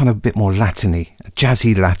in. It's kind of a bit more Latin-y,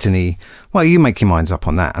 jazzy Latin-y. Well, you make your minds up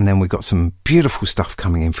on that, and then we've got some beautiful stuff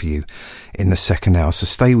coming in for you in the second hour. So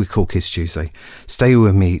stay with Cool Kids Tuesday, stay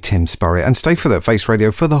with me, Tim Spurrier, and stay for that Face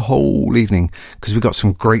Radio for the whole evening, because we've got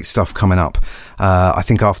some great stuff coming up. I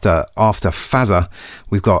think after Fazza,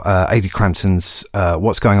 we've got Adi Crampton's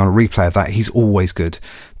What's Going On, a replay of that. He's always good.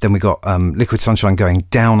 Then we got Liquid Sunshine going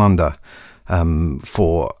Down Under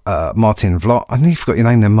for Martin Vlot. I nearly forgot your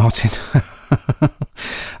name then, Martin.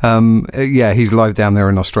 Yeah, he's live down there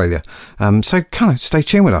in Australia. So kind of stay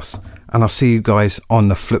tuned with us, and I'll see you guys on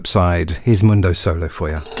the flip side. Here's Mundo Solo for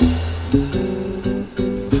you.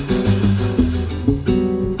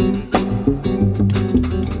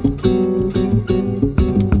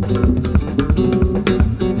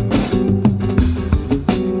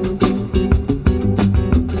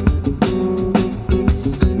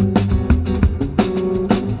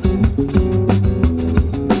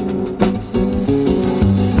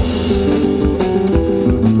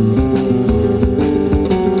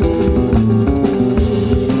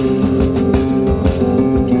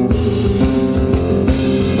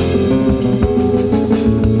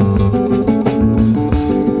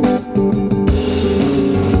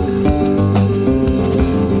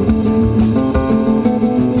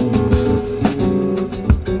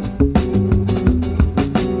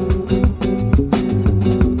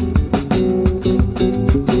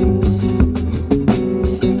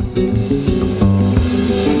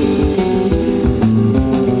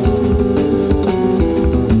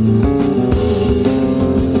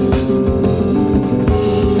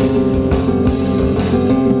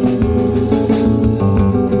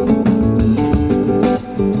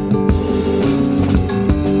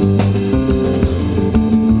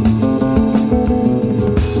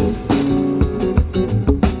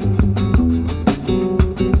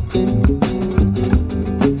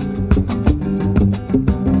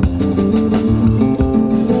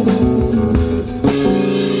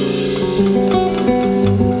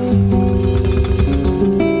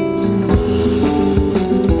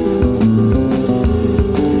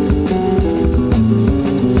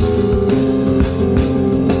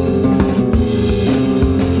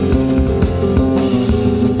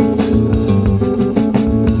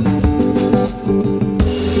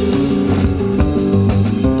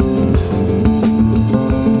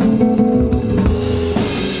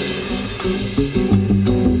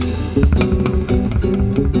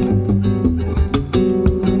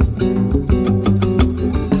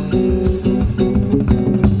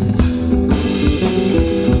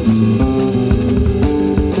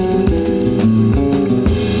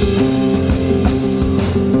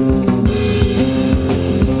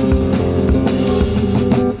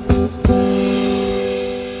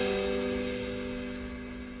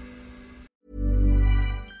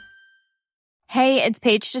 Hey, it's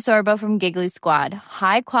Paige DeSorbo from Giggly Squad.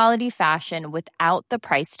 High quality fashion without the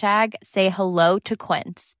price tag. Say hello to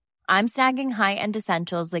Quince. I'm snagging high-end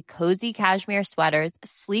essentials like cozy cashmere sweaters,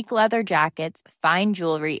 sleek leather jackets, fine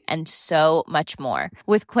jewelry, and so much more.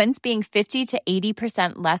 With Quince being 50 to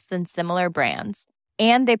 80% less than similar brands.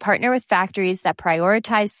 And they partner with factories that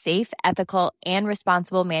prioritize safe, ethical, and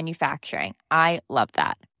responsible manufacturing. I love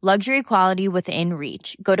that. Luxury quality within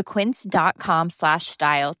reach. Go to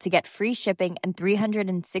quince.com/style to get free shipping and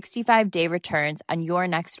 365-day returns on your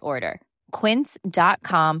next order.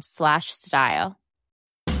 Quince.com/style.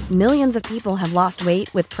 Millions of people have lost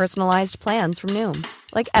weight with personalized plans from Noom.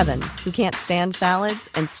 Like Evan, who can't stand salads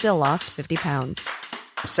and still lost 50 pounds.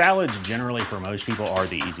 Salads generally for most people are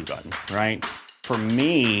the easy button, right? For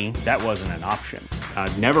me, that wasn't an option.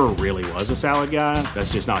 I never really was a salad guy.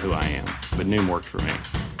 That's just not who I am. But Noom worked for me.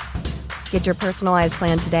 Get your personalized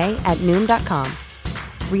plan today at Noom.com.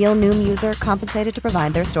 Real Noom user compensated to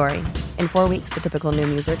provide their story. In 4 weeks, the typical Noom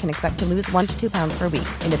user can expect to lose 1 to 2 pounds per week.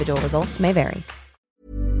 Individual results may vary.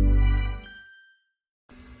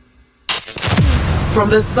 From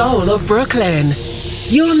the soul of Brooklyn,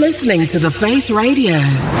 you're listening to The Face Radio.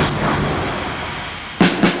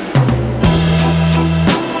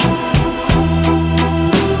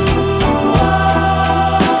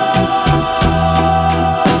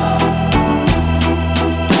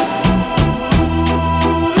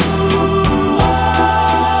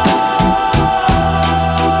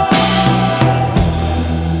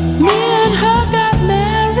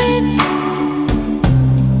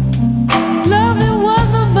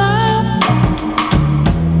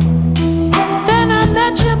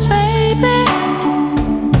 Your baby.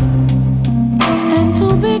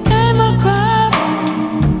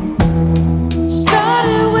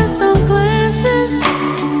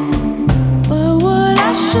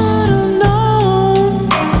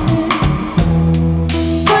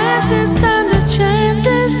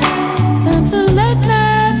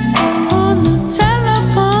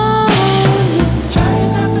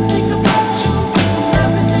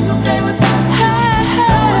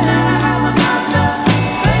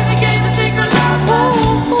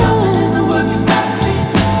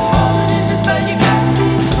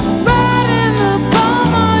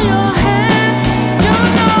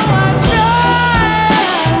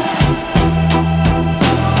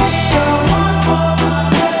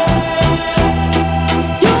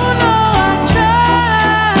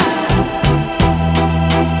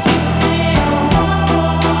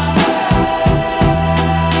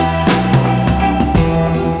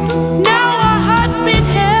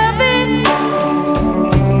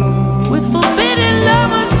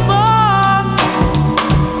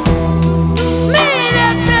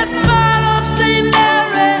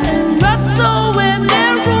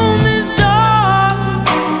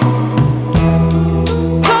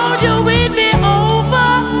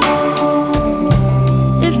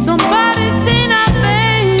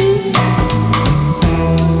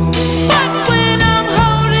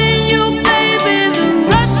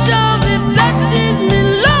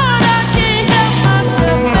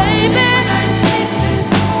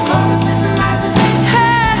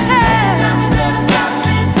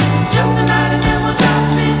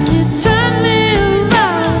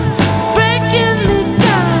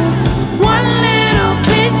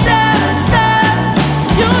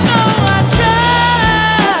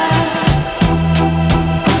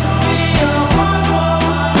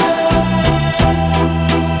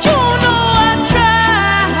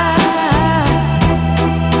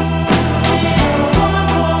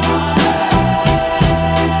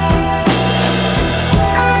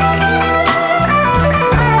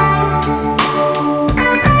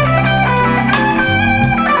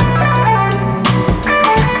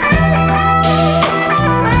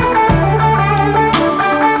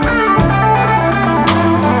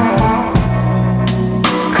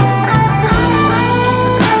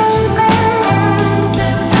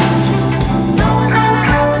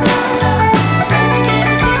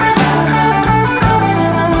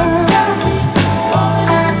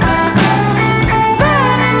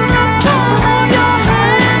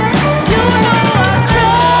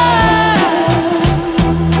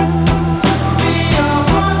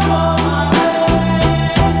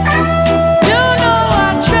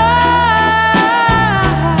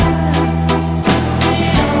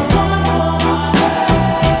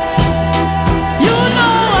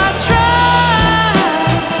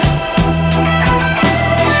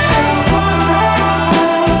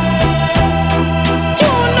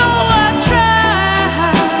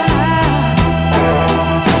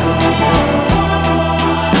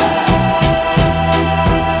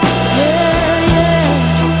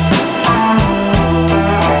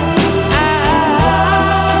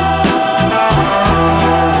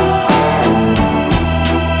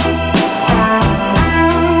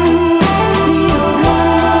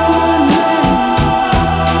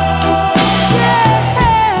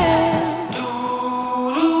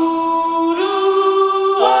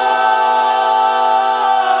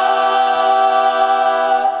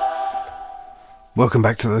 Welcome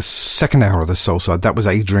back to the second hour of the Soulside. That was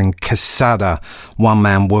Adrian Quesada, One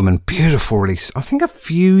Man Woman. Beautiful release. I think a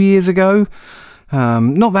few years ago.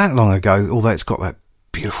 Not that long ago, although it's got that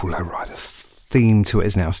beautiful lowrider theme to it,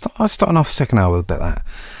 isn't it? I was starting off second hour with a bit of that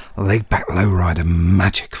laid back lowrider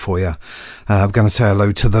magic for you. I'm going to say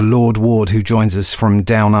hello to the Lord Ward, who joins us from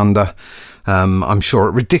down under. I'm sure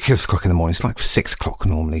at ridiculous o'clock in the morning. It's like 6 o'clock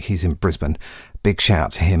normally. He's in Brisbane. Big shout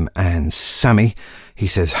out to him and Sammy. He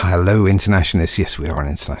says, hello, internationalists. Yes, we are an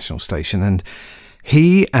international station. And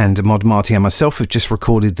he and Mod Marty and myself have just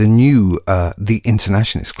recorded the new The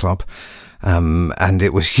Internationalist Club. And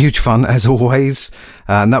it was huge fun, as always.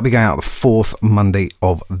 And that'll be going out the 4th Monday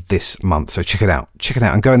of this month. So check it out. Check it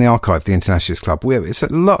out and go in the archive, The Internationalist Club. It's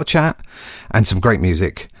a lot of chat and some great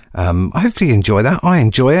music. Hopefully you enjoy that. I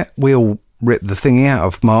enjoy it. We all rip the thingy out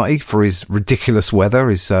of Marty for his ridiculous weather,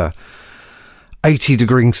 his 80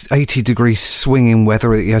 degree swinging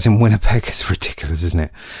weather that he has in Winnipeg. It's ridiculous, isn't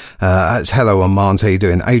it? It's hello on Mars. How you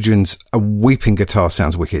doing? Adrian's a weeping guitar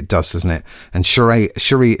sounds wicked. It does, doesn't it? And Cherie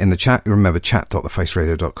in the chat. Remember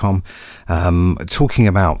chat.thefaceradio.com. Talking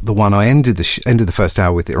about the one I ended the first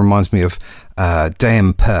hour with. It reminds me of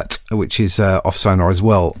Dame Pert, which is off Sonar as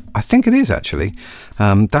well. I think it is actually.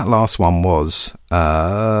 That last one was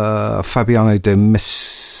Fabiano de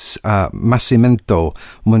Massimento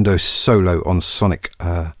Mundo Solo on Sonic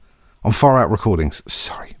on Far Out Recordings.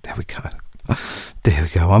 Sorry, there we go. There we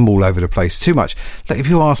go. I'm all over the place. Too much. Like, if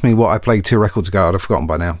you asked me what I played 2 records ago, I'd have forgotten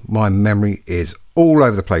by now. My memory is all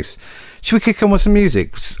over the place. Should we kick on with some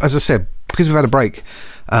music? As I said, because we've had a break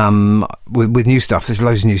with new stuff, there's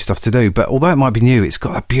loads of new stuff to do. But although it might be new, it's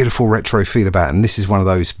got a beautiful retro feel about it. And this is one of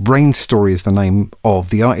those. Brain Story is the name of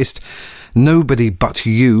the artist. Nobody But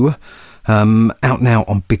You. Out now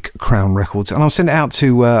on Big Crown Records. And I'll send it out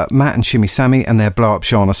to Matt and Shimmy Sammy and their blow up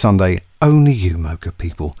show on a Sunday. Only you, Mocha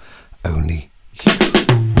people. Only you.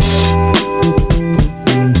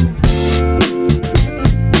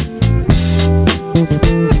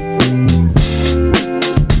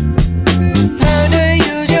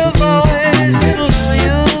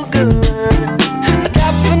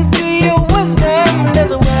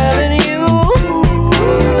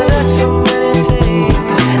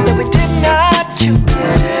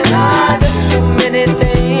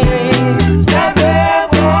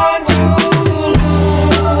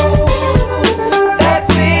 That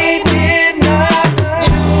we did not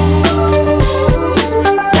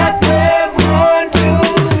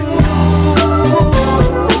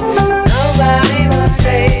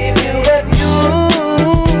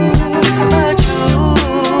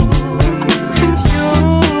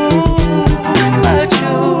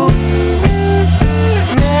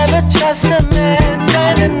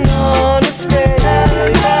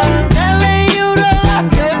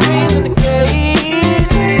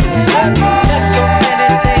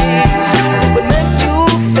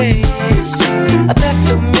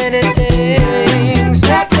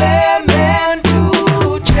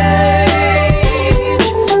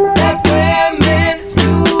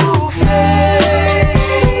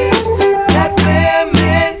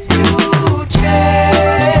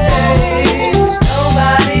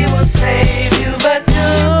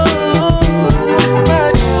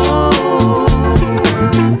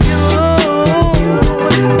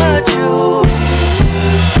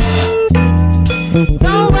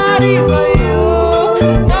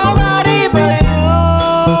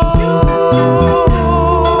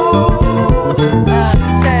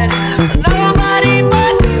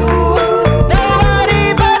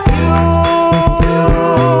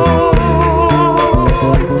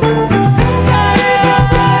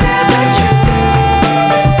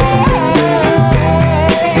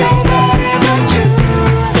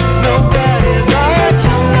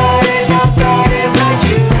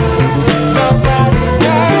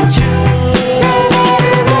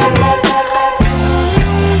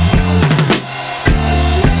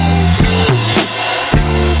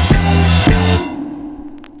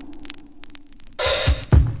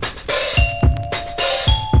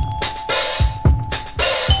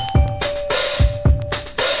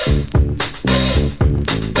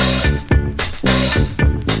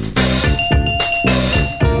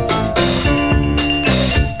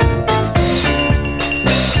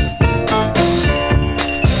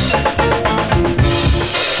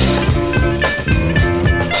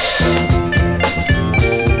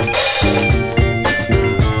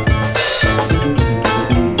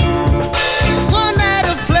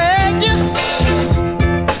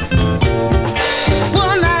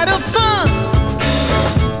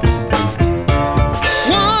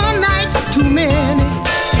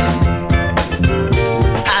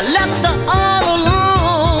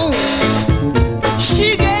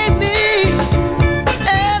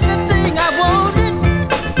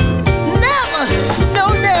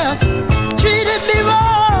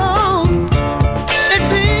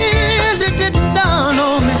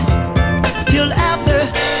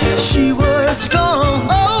she was gone.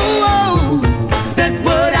 Oh, that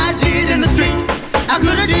what I did in the street, I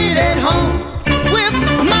could have did at home with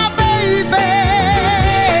my baby.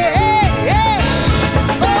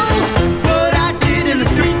 Oh, what I did in the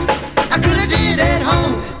street, I could have did at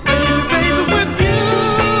home, baby, with you.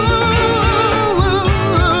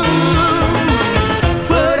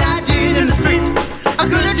 What I did in the street, I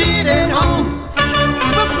could have did at home.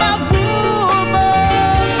 But my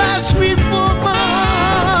woman, my sweet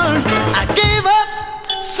woman, I gave up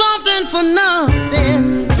something for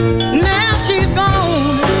nothing. Now she's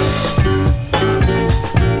gone.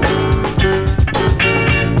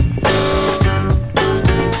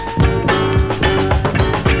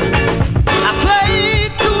 I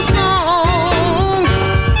played too strong.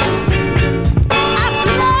 I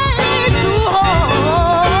played too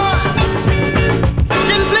hard.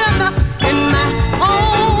 Didn't play enough in my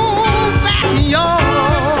own backyard.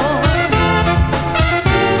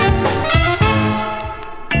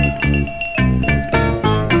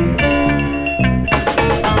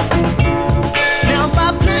 Now my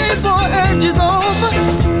playboy age is over.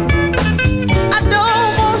 I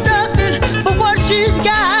don't want nothing but what she's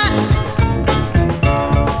got.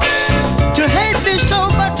 To hate me so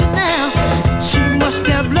much now, she must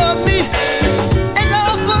have loved me an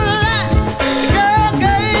awful lot. The girl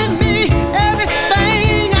gave me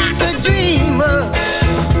everything I could dream of.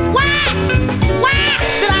 Why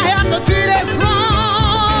did I have to treat it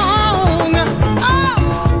wrong? Oh,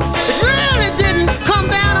 it really didn't come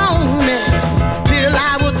down on me till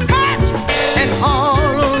I was hurt and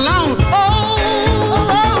all alone. Oh,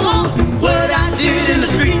 what I did in the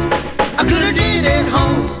street, I could have did at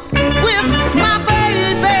home with my baby.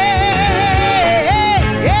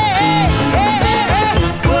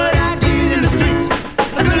 What I did in the street,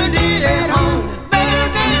 I could have did at home,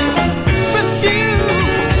 baby, with you.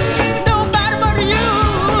 Nobody but you.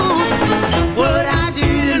 What I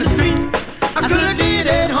did in the street, I could have did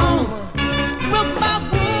at home with my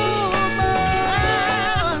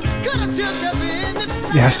woman. Could have took her in the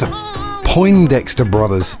Yeah, it's the Poindexter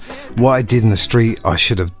Brothers. What I did in the street, I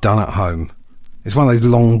should have done at home. It's one of those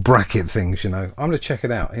long bracket things, you know. I'm going to check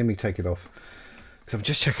it out. Hear me take it off. Because I'm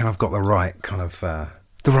just checking I've got the right kind of,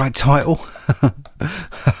 the right title.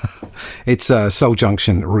 It's Soul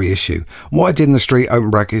Junction reissue. What I did in the street, open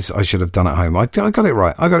brackets, I should have done at home. I got it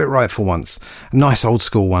right. I got it right for once. A nice old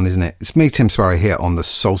school one, isn't it? It's me, Tim Spurrier, here on the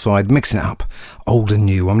Soulside, mixing it up. Old and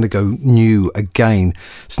new. I'm going to go new again.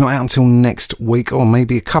 It's not out until next week, or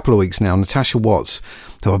maybe a couple of weeks now. Natasha Watts,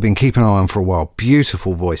 who I've been keeping an eye on for a while.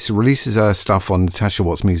 Beautiful voice. Releases her stuff on Natasha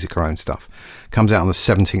Watts Music, her own stuff. Comes out on the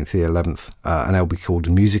 17th to the 11th. And it'll be called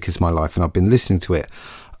Music Is My Life. And I've been listening to it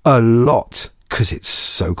a lot because it's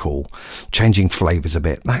so cool. Changing flavours a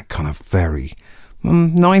bit. That kind of very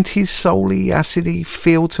 90s soul-y, acidy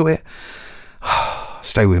feel to it.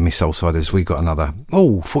 Stay with me, Soulsiders. We've got another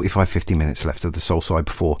 45-50 minutes left of the Soulside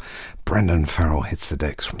before Brendan Farrell hits the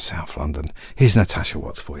decks from South London. Here's Natasha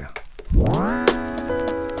Watts for you.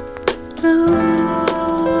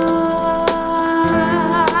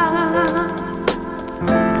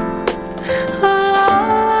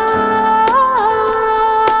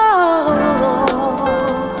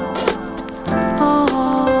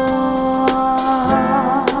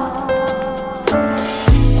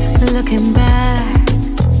 Looking back,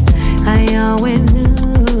 I always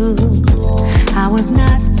knew I was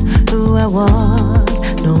not who I was,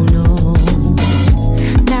 no.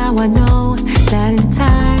 Now I know that in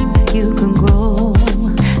time you can grow.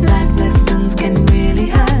 Life lessons can really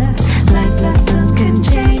hurt. Life lessons can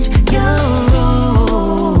change your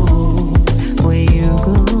role. Where you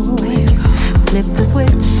go, flip the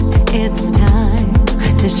switch, it's time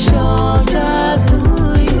to show just who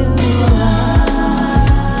you are.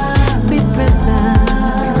 Be present,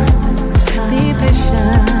 be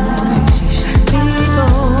patient.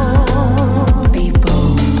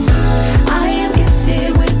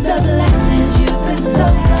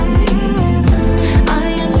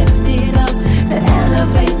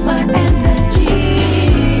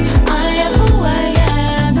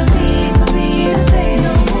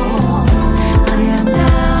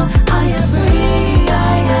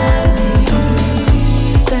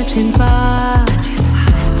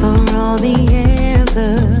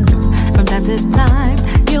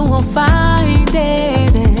 Find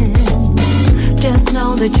it, and just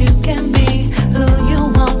know that you can be who you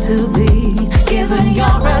want to be. Given you're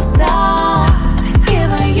a star,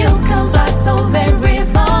 given you can fly so very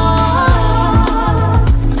far.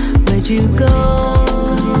 Where'd you go?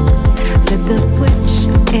 Flip the switch,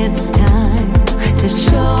 it's time to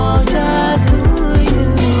show just who you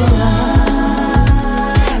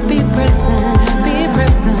are. Be present, be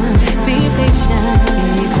present.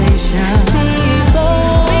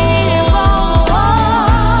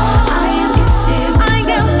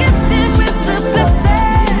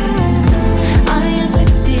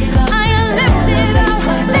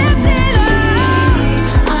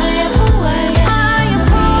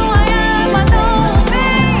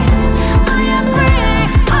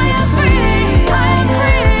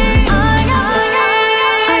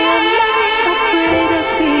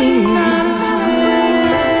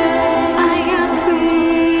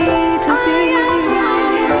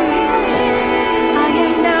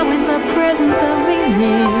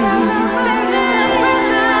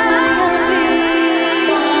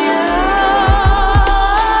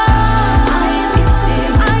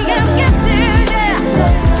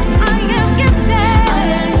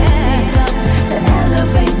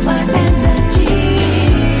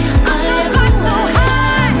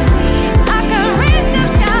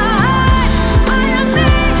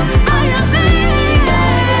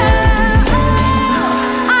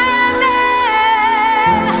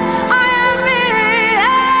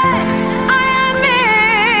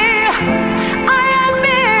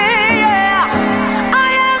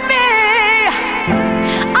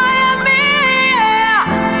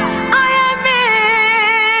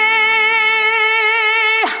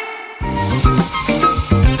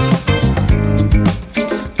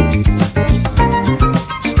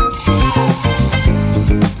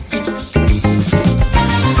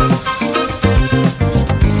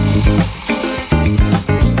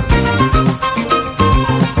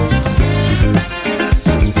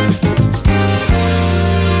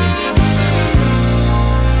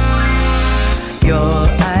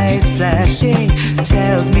 flashing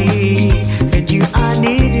tells me that you are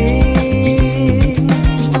needing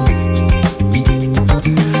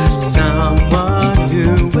someone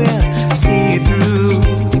who will see through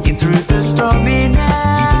you through the stormy nights.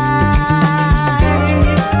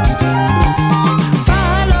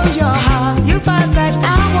 Follow your heart, you find that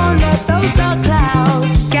I won't let those dark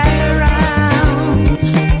clouds gather round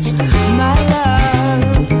my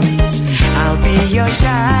love. I'll be your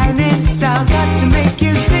shining star, got to make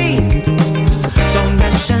you see. Don't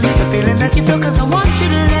mention the feeling that you feel, 'cause I want you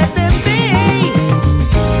to let them be.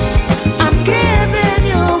 I'm giving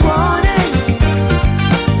you a warning,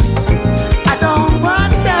 I don't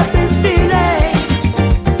want to stop this feeling.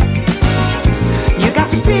 You got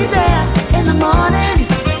to be there in the morning.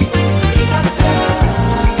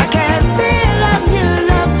 I can feel a new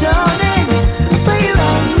love dawning for you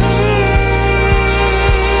and me.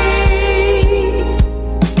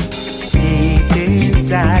 Deep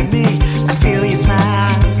inside me, I feel your smile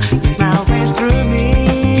went through me.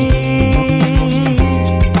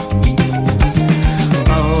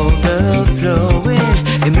 Overflowing,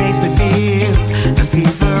 it makes me feel a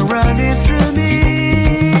fever running through me.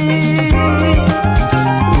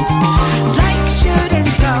 Like a shooting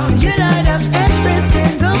star, you light up every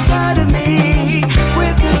single part of me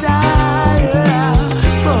with desire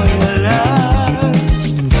for your love.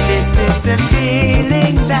 This is a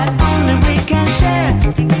feeling that only we can share.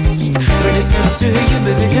 Pretty soon to you,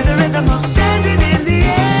 moving to the rhythm of standing in the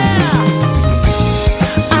air.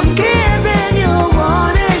 I'm giving you a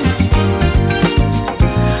warning,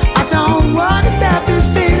 I don't want to stop this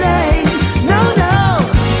feeling. No, no,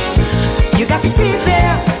 you got to be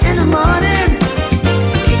there in the morning.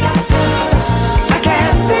 I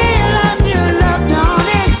can feel a new love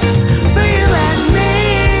dawning for you and me.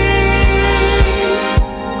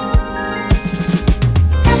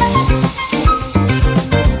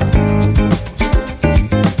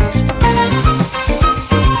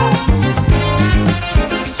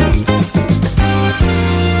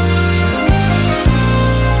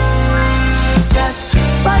 Just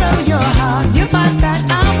follow your heart, you find that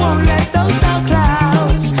I won't let those dark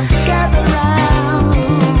clouds gather round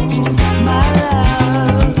my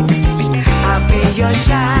love. I'll be your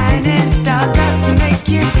shining star, got to make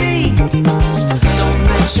you see. Don't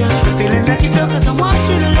mention the feelings that you feel, 'cause I want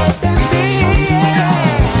you to let them be.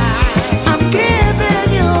 I'm giving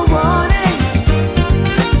you a warning,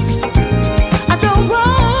 I don't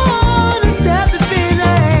want to stop the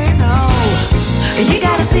feeling, no. You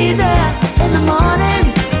gotta be there in the morning.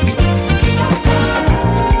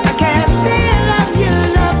 I can feel a new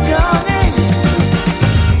love dawning.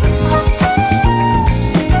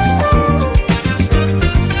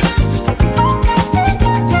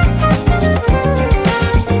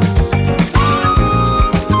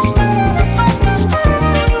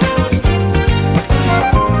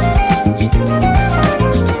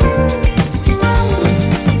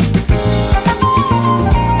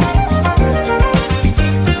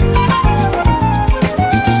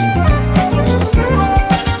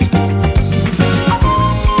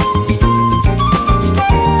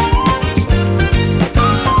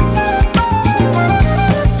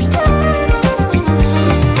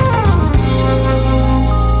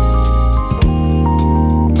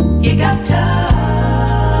 You got to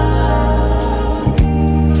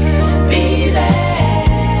be there.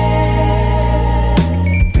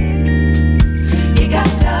 You got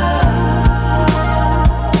to be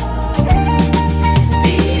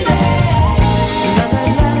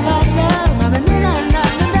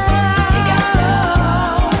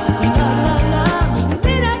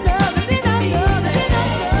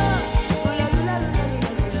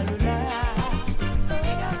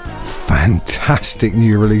Fantastic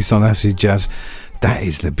new release on Acid Jazz. That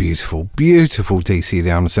is the beautiful, beautiful DC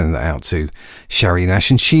Lee. I'm sending that out to Sherry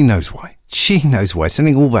Nash, and she knows why. She knows why.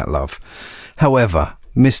 Sending all that love. However,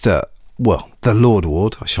 the Lord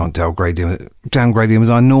Ward, I shan't downgrade him as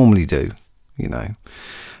I normally do, you know.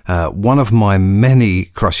 One of my many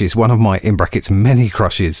crushes, one of my, in brackets, many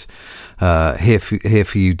crushes, here for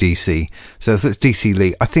you, DC. So that's DC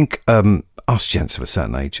Lee. I think us gents of a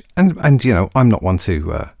certain age, and you know, I'm not one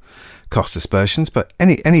to cast aspersions, but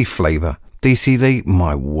any flavour. DC Lee,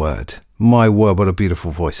 my word, what a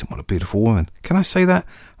beautiful voice and what a beautiful woman. Can I say that?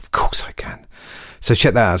 Of course I can. So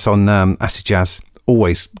check that out. It's on Acid Jazz,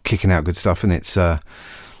 always kicking out good stuff, and it's the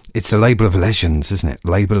label of legends, isn't it?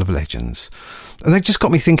 Label of legends. And they just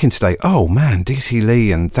got me thinking today, oh man, DC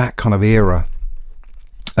Lee and that kind of era.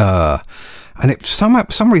 And it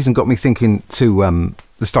for some reason got me thinking to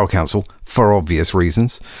the Style Council, for obvious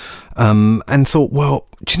reasons, and thought, well,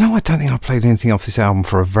 do you know, I don't think I played anything off this album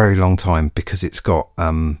for a very long time, because it's got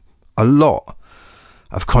a a lot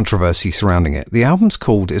of controversy surrounding it. The album's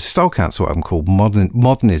called, it's a Style Council album called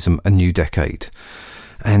Modernism, A New Decade.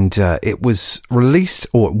 And it was released,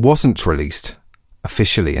 or it wasn't released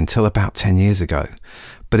officially until about 10 years ago.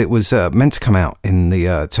 But it was meant to come out in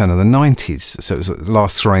the turn of the 90s. So it was the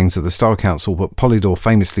last throwings of the Style Council, but Polydor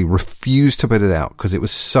famously refused to put it out because it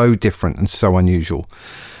was so different and so unusual.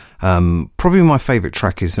 Probably my favourite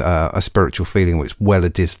track is A Spiritual Feeling, which Weller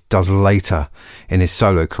does later in his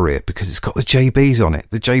solo career because it's got the JBs on it.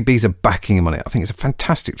 The JBs are backing him on it. I think it's a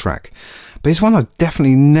fantastic track. But it's one I've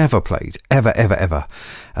definitely never played, ever.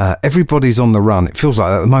 Everybody's on the Run. It feels like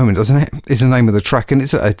that at the moment, doesn't it? Is the name of the track. And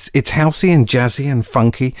it's housey and jazzy and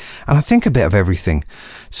funky. And I think a bit of everything.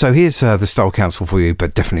 So here's the Style Council for you,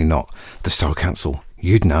 but definitely not the Style Council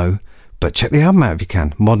you'd know. But check the album out if you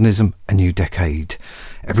can. Modernism, A New Decade.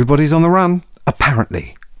 Everybody's on the Run,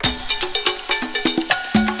 apparently.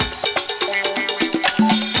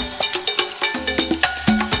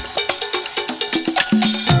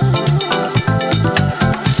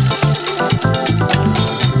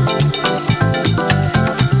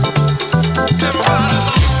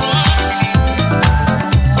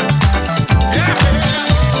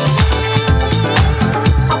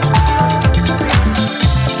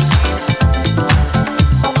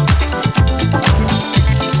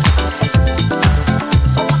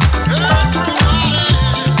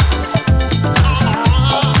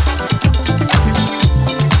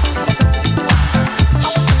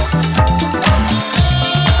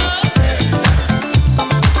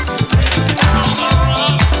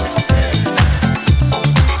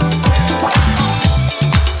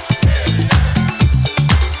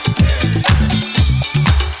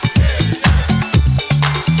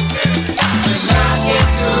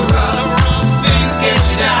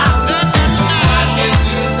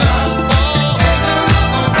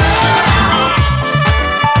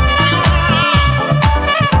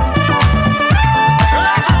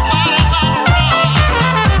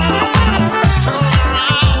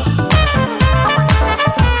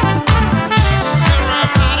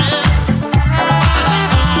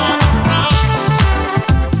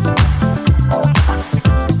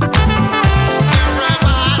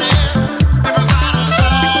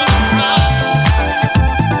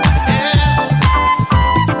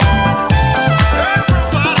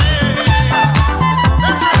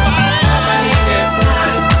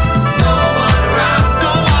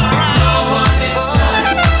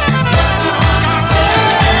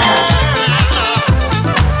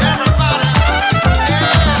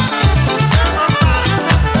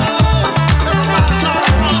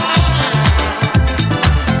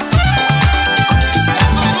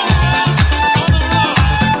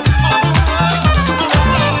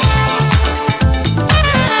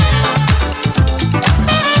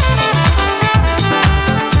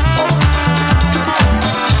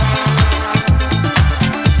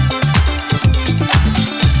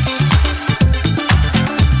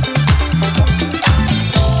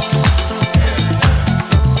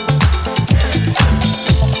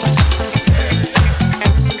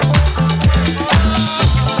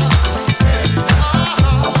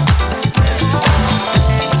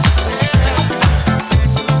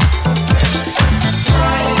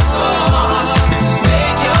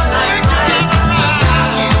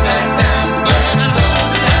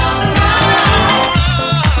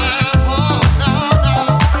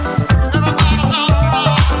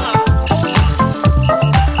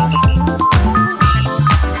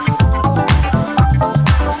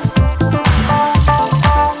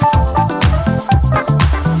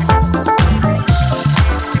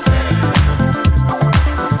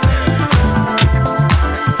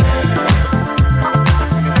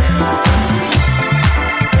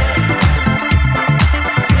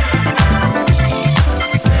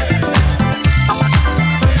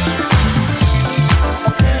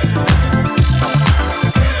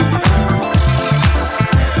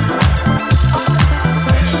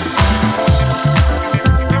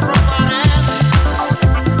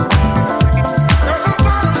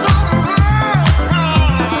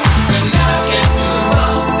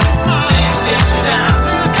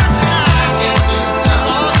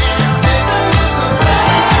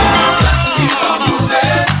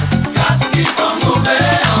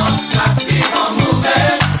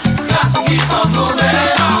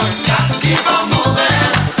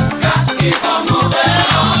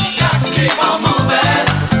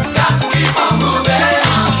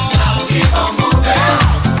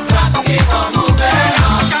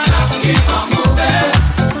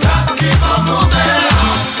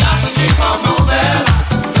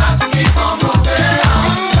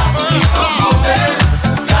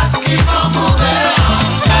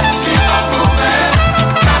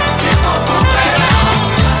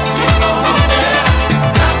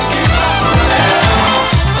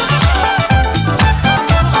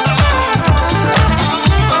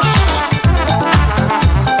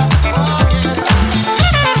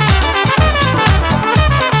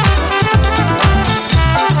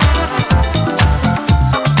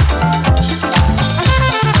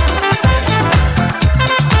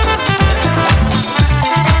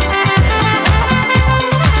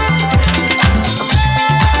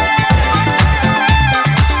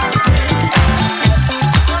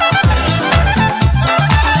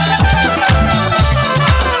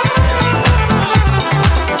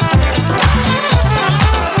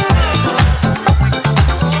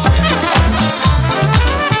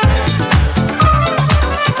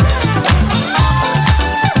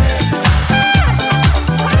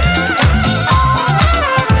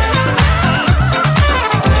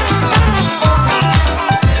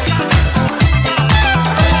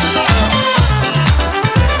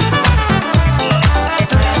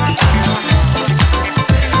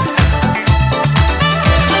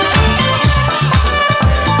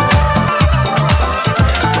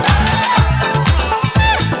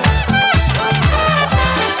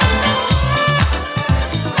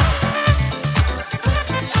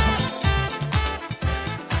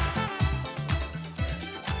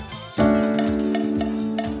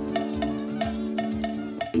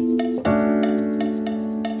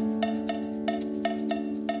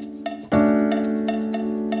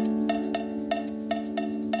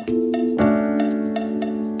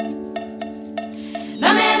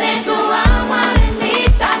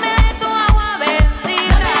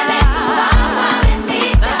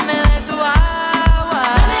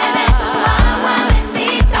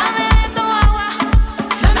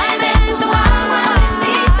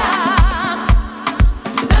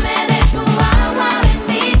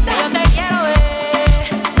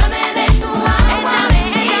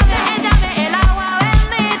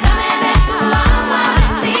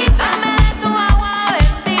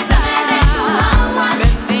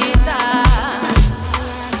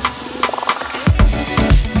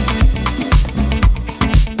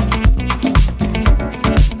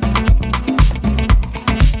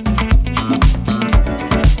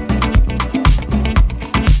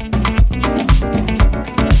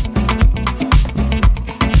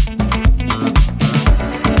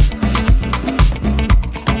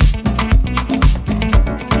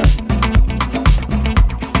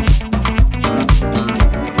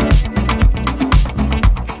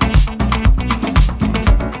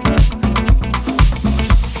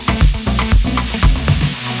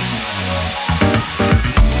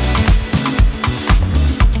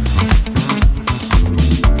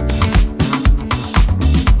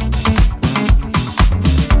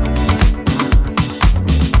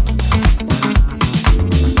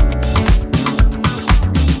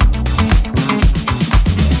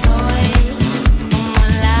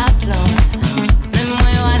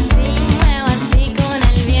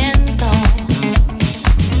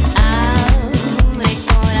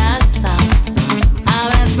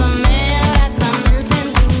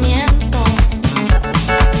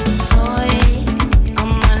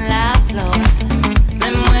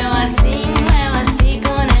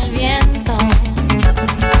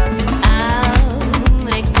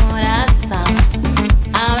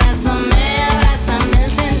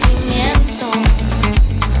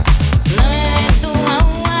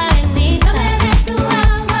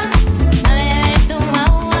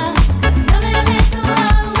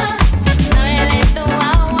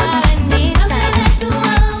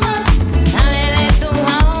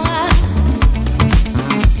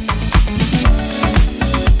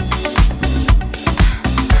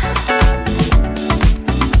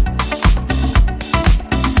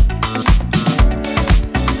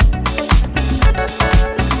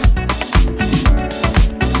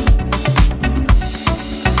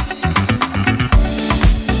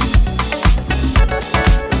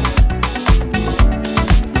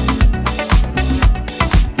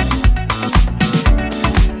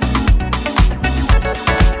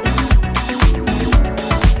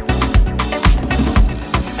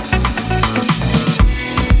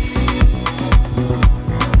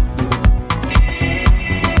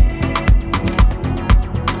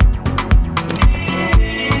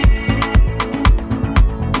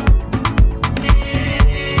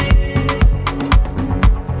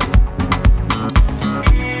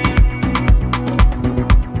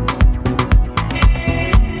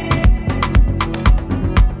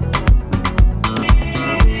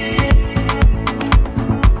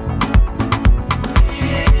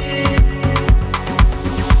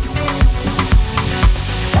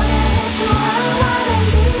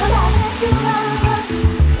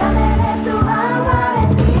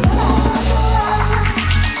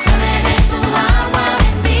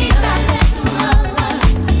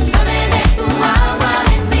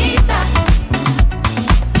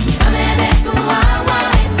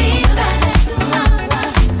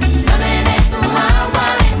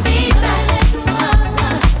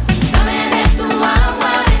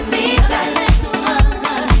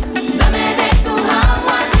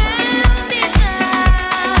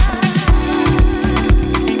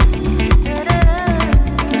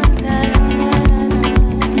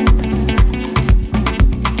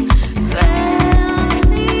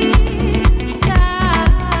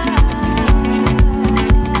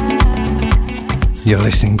 You're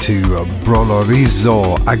listening to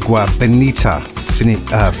Brolorizo Agua Benita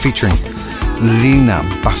featuring Lina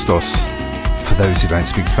Bastos. For those who don't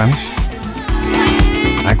speak Spanish,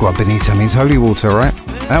 Agua Benita means holy water, right?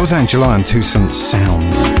 That was out in July on Tucson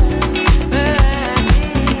Sounds.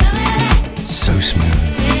 So smooth.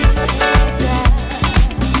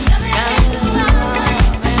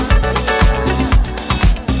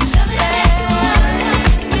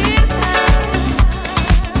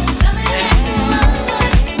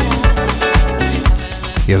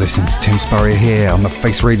 You're listening to Tim Spurrier here on the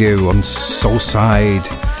Face Radio on Soulside.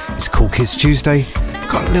 It's Cool Kids Tuesday.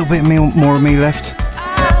 Got a little bit more of me left.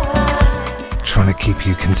 Trying to keep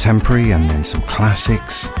you contemporary and then some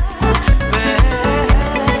classics.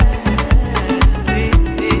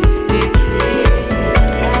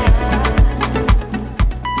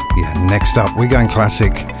 Yeah, next up we're going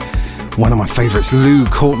classic. One of my favourites, Lou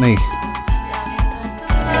Courtney.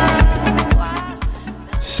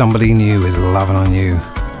 Somebody New is loving on you.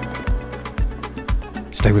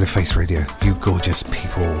 Stay with the Face Radio, you gorgeous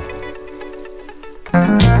people.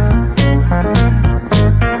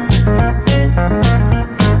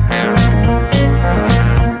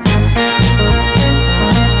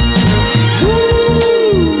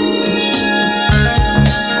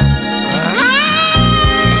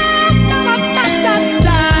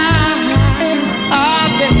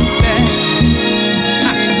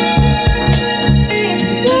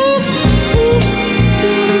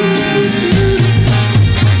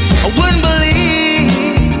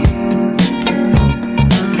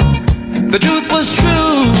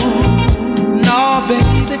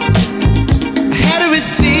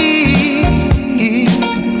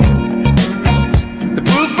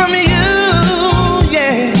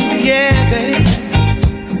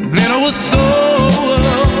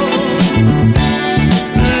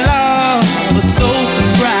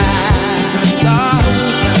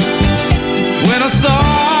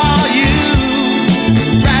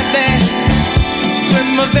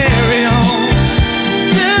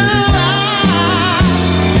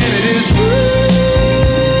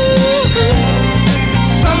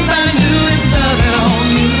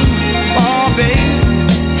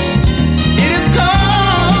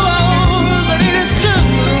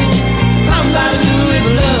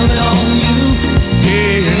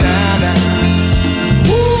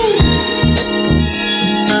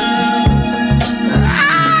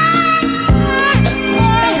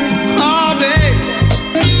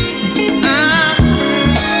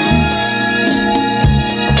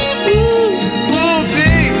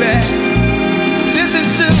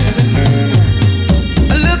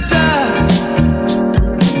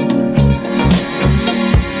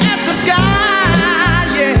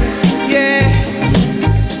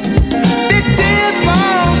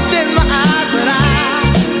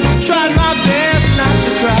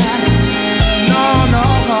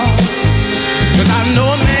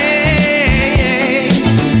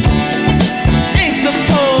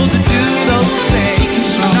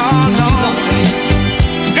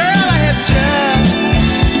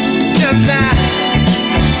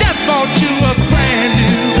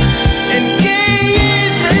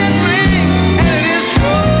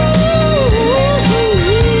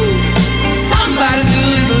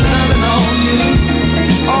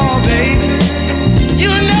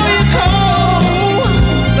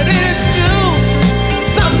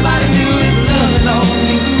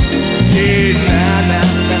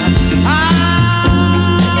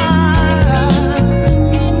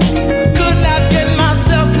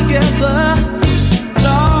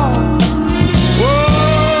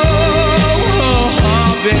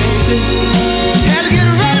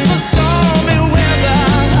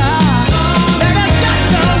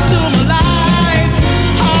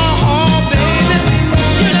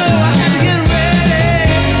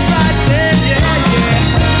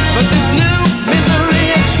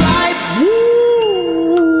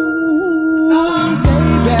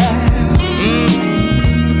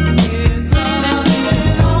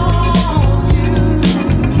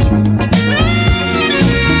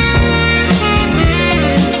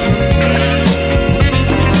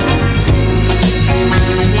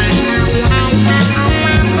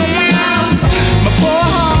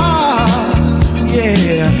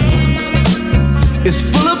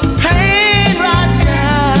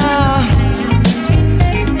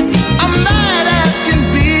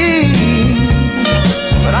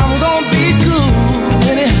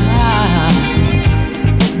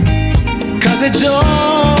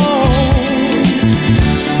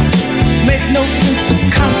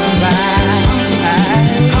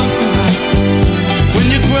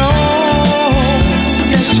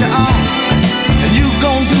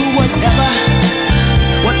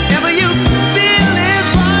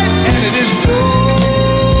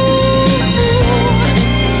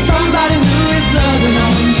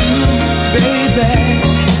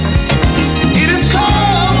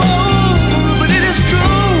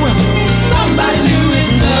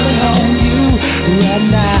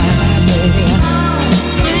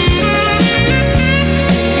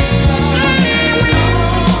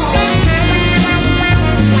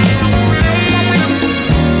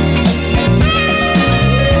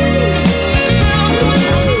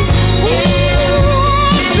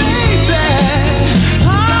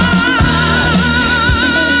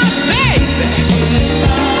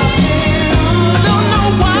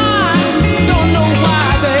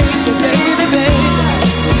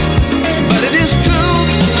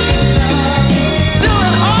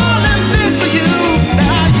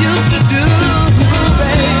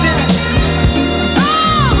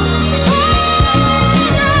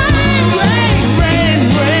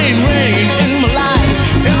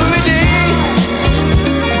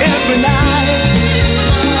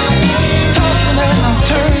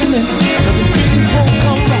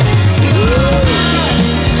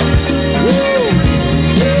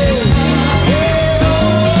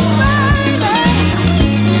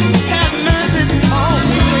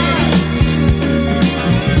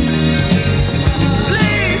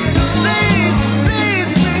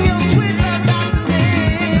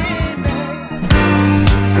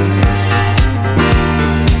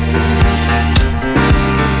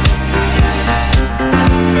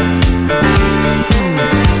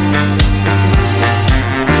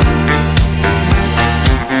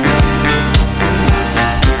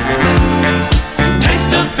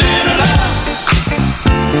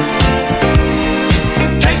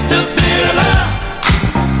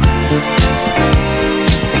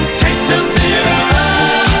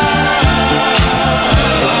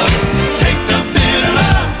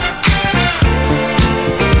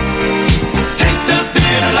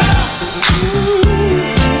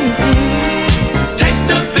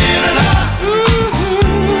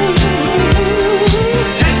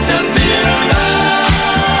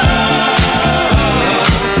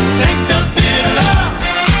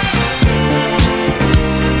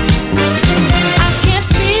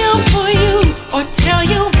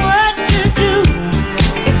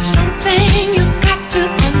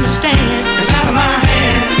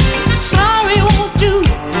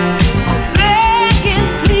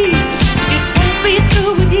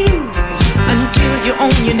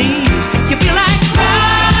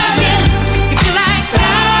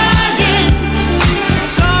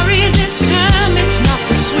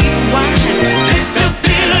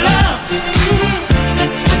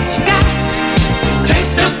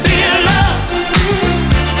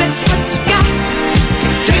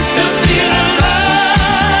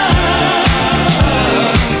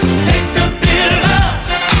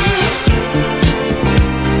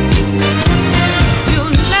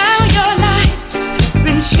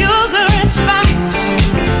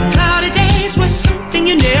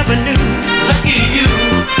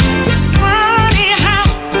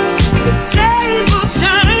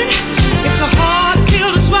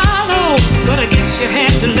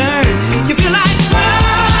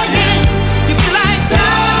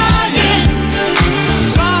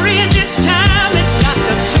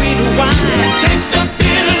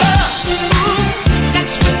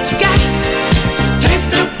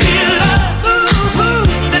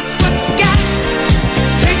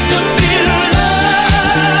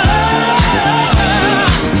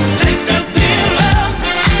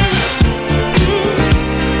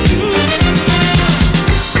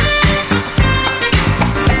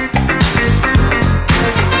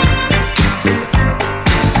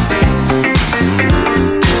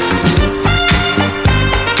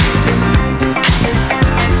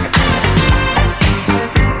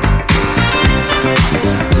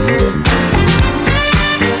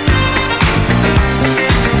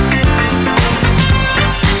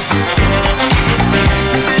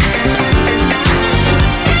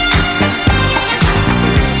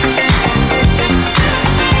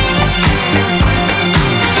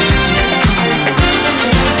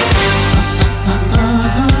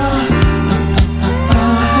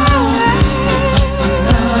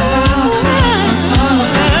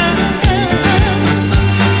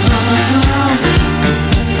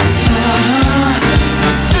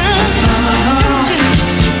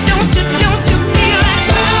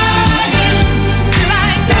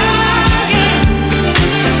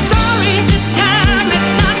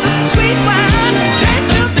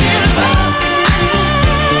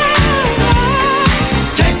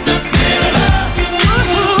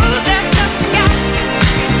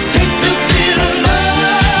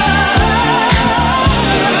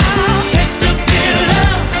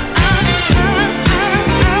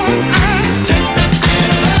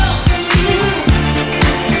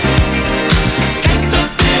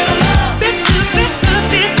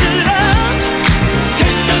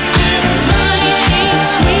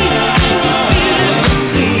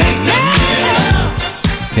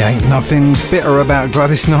 Nothing bitter about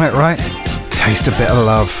Gladys Knight, right? Taste a bit of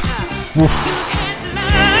love. Woof.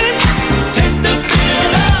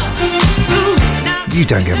 You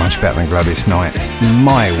don't get much better than Gladys Knight.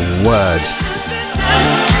 My word.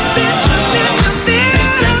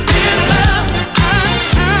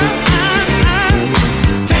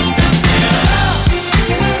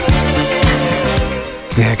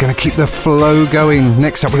 Yeah, gonna keep the flow going.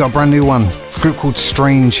 Next up, we got a brand new one. A group called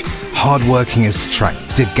Strange. Hardworking is the track.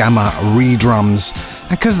 Did Gamma re-drums.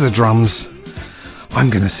 And because of the drums, I'm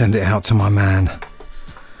gonna send it out to my man.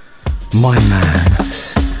 My man.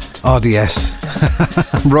 RDS.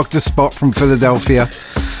 Rocked a spot from Philadelphia.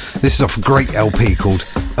 This is off a great LP called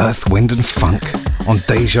Earth, Wind and Funk on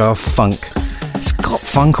Deja Funk. It's got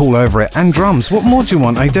funk all over it. And drums. What more do you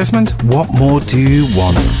want, eh, Desmond? What more do you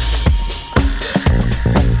want?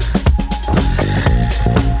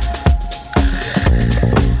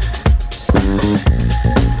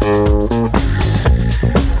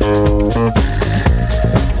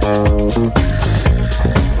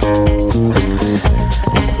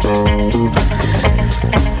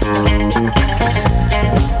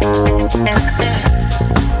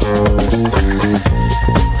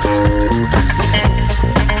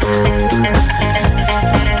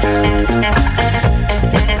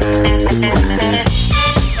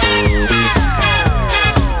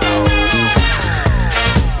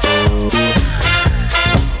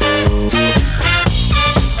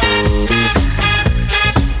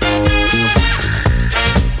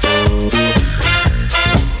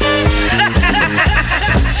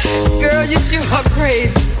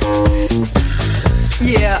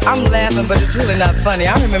 Funny,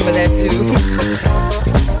 I remember that dude.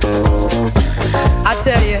 I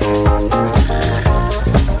tell you,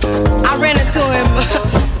 I ran into him,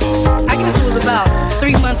 I guess it was about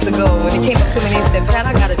 3 months ago, when he came up to me and he said, Pat,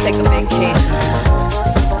 I gotta take a vacation.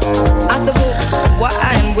 I said, well, why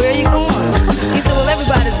and where are you going? He said, well,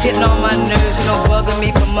 everybody's getting on my nerves, you know, bugging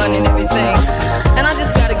me for money and everything. And I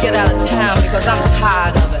just gotta get out of town because I'm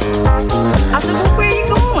tired of it. I said, well, where are you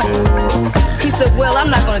going? He said, well, I'm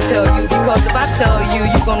not gonna tell you because if I tell you,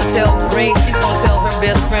 you're gonna tell Ray, she's gonna tell her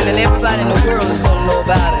best friend, and everybody in the world is gonna know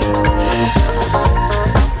about it.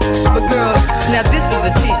 But girl, now this is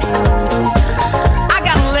a tip. I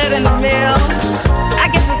got a letter in the mail. I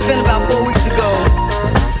guess it's been about 4 weeks ago.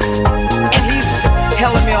 And he's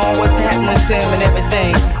telling me all what's happening to him and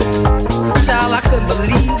everything. Child, I couldn't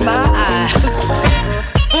believe my eyes.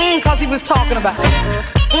 Cause he was talking about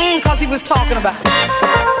it. Cause he was talking about it.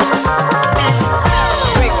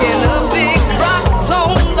 Breaking the big rocks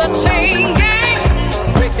on the chain gang.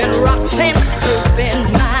 Breaking rocks and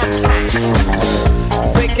serving my time.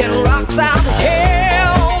 Breaking rocks out here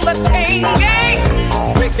on the chain gang.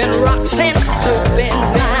 Breaking rocks and serving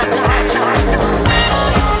my time.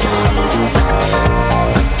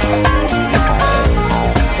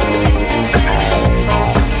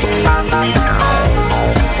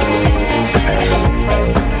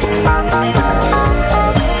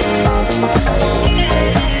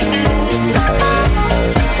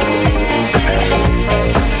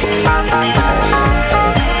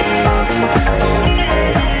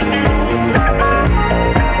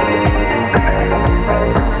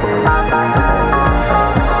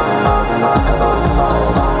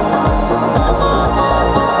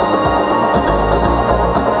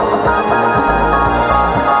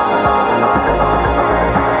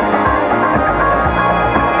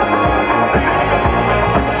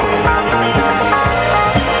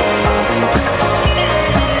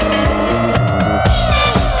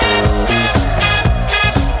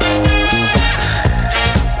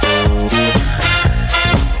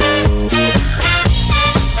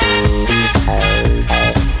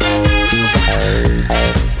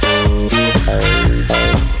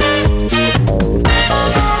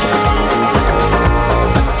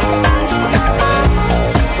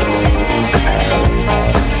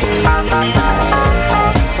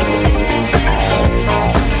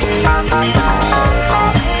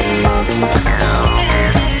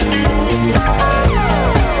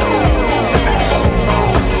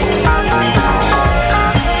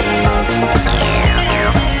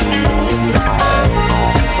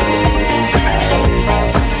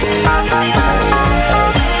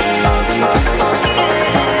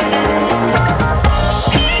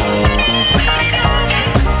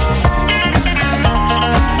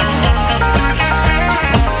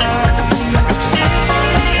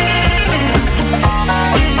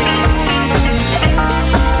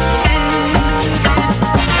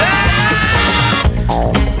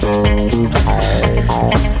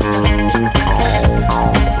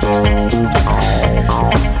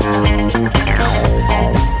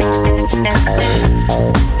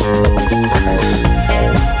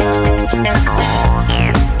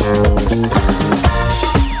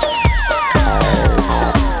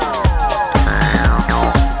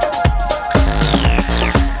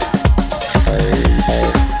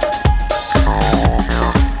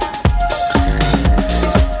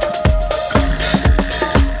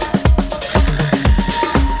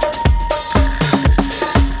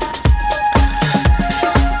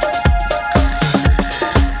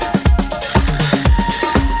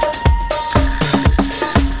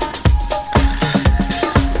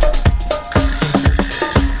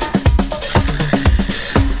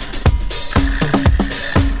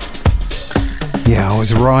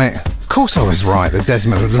 right. Of course I was right that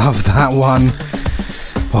Desmond would love that one.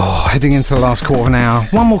 Oh, heading into the last quarter of an hour.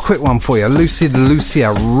 One more quick one for you. Lucid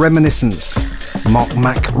Lucia Reminiscence Mark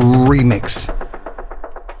Mac remix.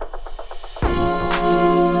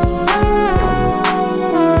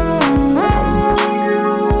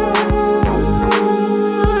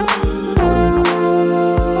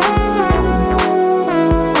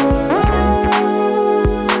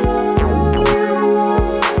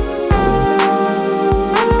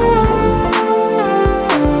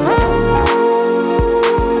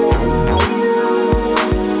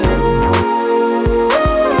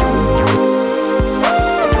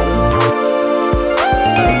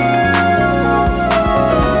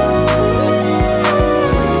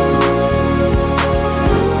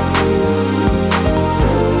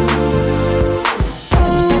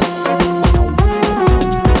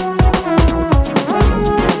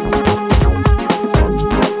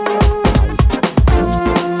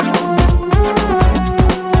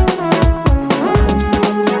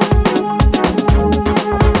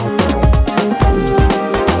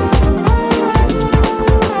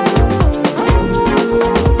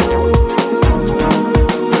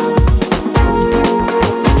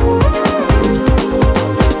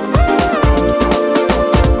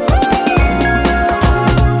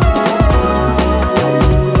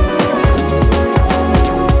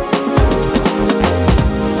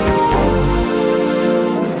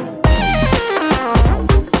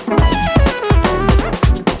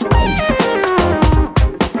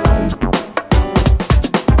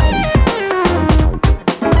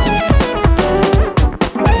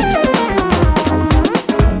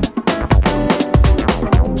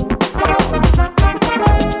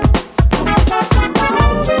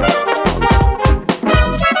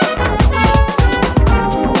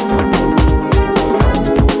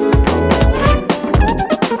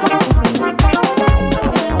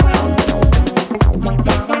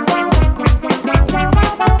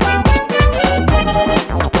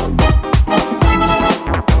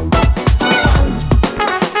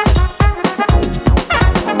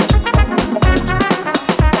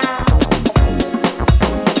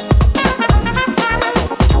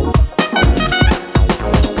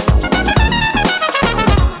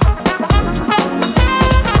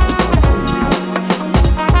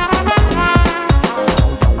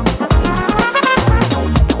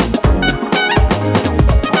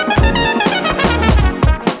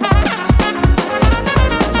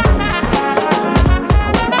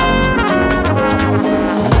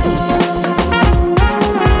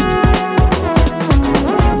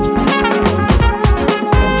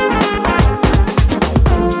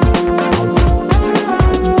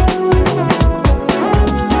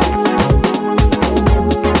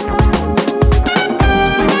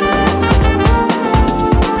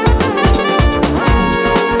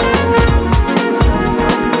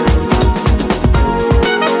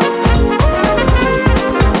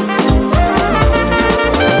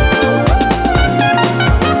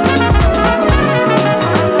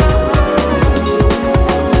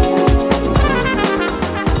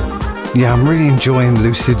 Yeah, I'm really enjoying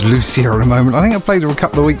Lucid Lucia at the moment. I think I played her a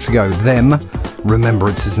couple of weeks ago. Them,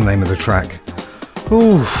 Remembrance is the name of the track.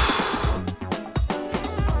 Ooh.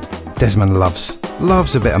 Desmond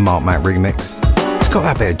loves a bit of Mark Mac remix. It's got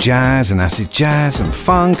that bit of jazz and acid jazz and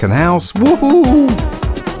funk and house. Woohoo!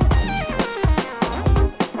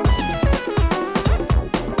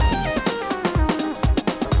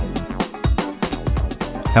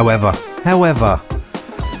 However,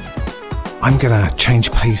 I'm going to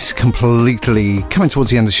change pace completely. Coming towards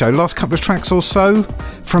the end of the show, last couple of tracks or so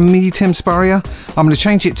from me, Tim Spurrier. I'm going to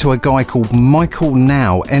change it to a guy called Michael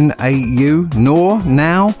Now, N-A-U,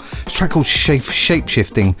 Now. It's a track called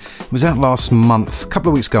Shape-Shifting. It was out last month, a couple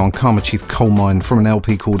of weeks ago on Karma Chief Coal Mine from an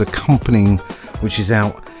LP called Accompanying, which is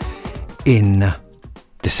out in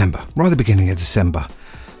December, right at the beginning of December.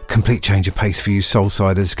 Complete change of pace for you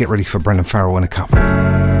Soulsiders. Get ready for Brendan Farrell in a couple.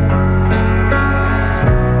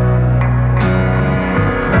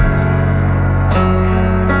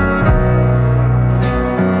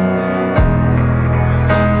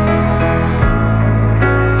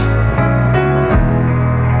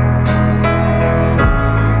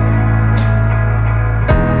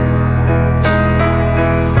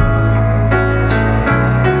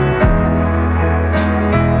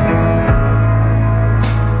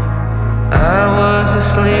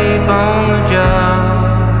 Sleep on the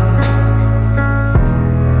job.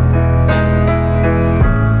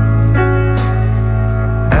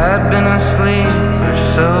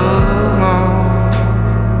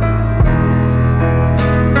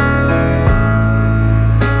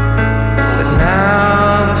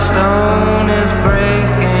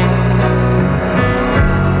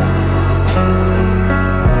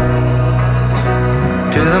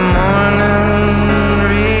 to the morning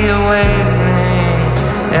reawakening,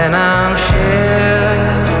 and I'm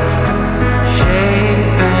shaping,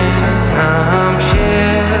 I'm shaping.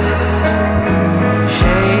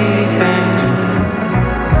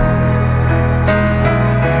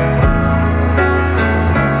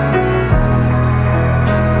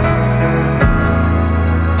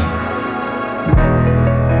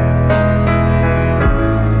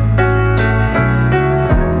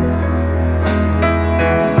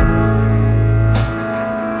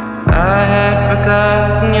 I had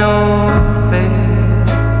forgotten your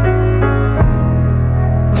face.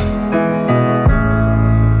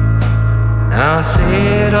 Now I see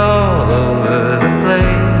it all over the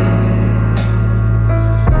place.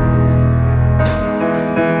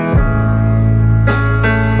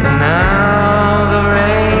 Now the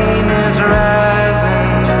rain is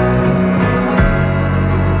rising.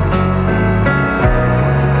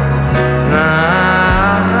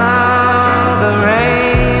 Now the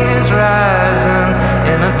rain is rising,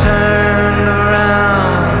 and I turned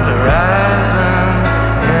around the horizon,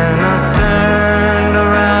 and I turned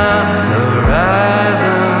around the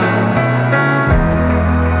horizon.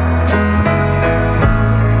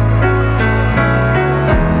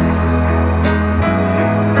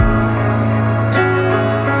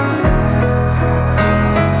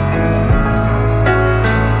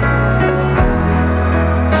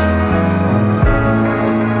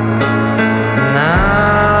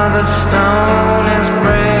 Now the stone is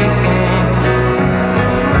breaking.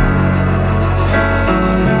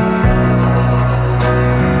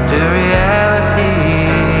 To reality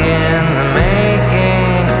in the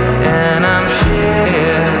making, and I'm shaping,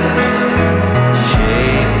 I'm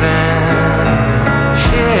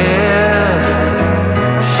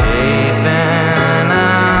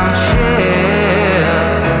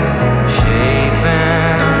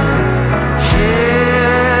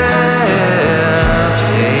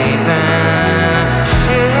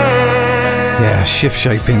Yeah, shift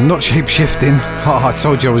shaping, not shape shifting. I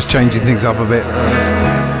told you I was changing things up a bit.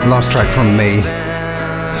 Last track from me.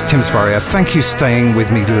 It's Tim Spurrier. Thank you staying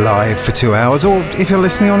with me live for 2 hours, or if you're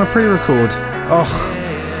listening on a pre-record. Oh,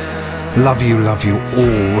 love you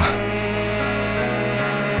all.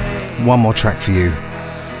 One more track for you.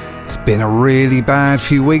 It's been a really bad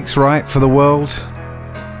few weeks, right, for the world.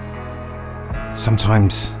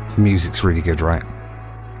 Sometimes music's really good, right?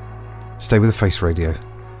 Stay with the Face Radio,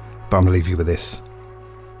 but I'm going to leave you with this.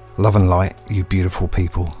 Love and Light, you beautiful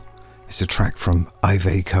people. It's a track from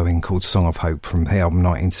Ivy Cohen called Song of Hope from the album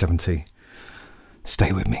 1970.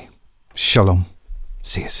 Stay with me. Shalom.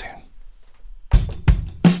 See you soon.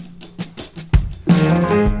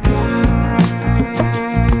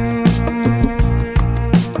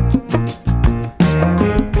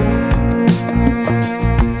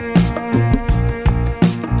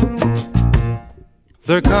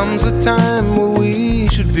 There comes a time where we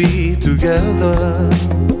should be together,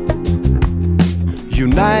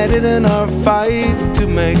 united in our fight to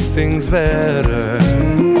make things better.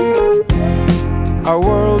 Our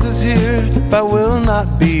world is here, but will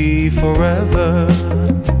not be forever,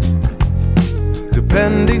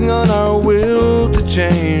 depending on our will to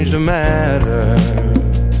change the matter.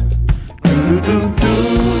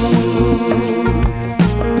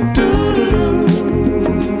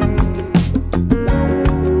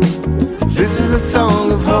 This is a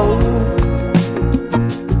song of hope.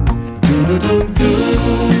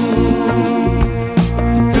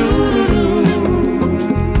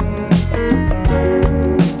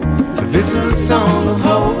 This is a song of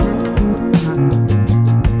hope.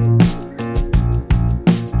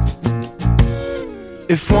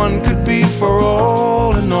 If one could be for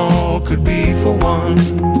all and all could be for one,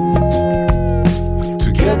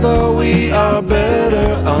 together we are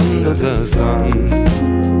better under the sun.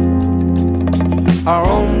 Our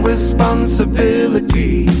own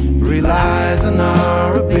responsibility relies on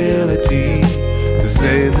our ability to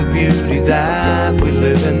save the beauty that we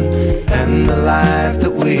live in and the life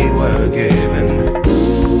that we were given.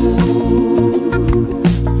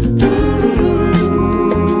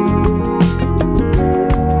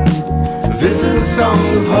 This is a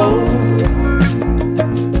song of hope.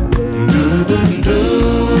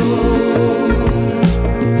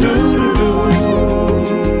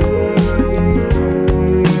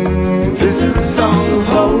 This is a song of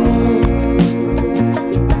hope.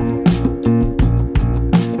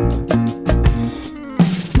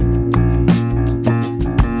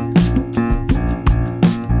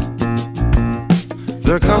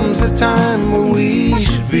 There comes a time when we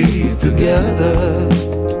should be together,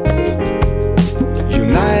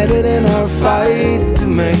 united in our fight to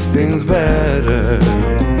make things better.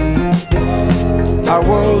 Our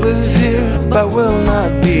world is here, but will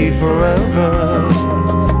not be forever.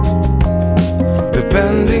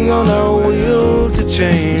 Depending on our will to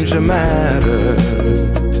change the matter.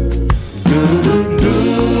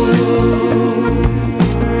 Do-do-do-do.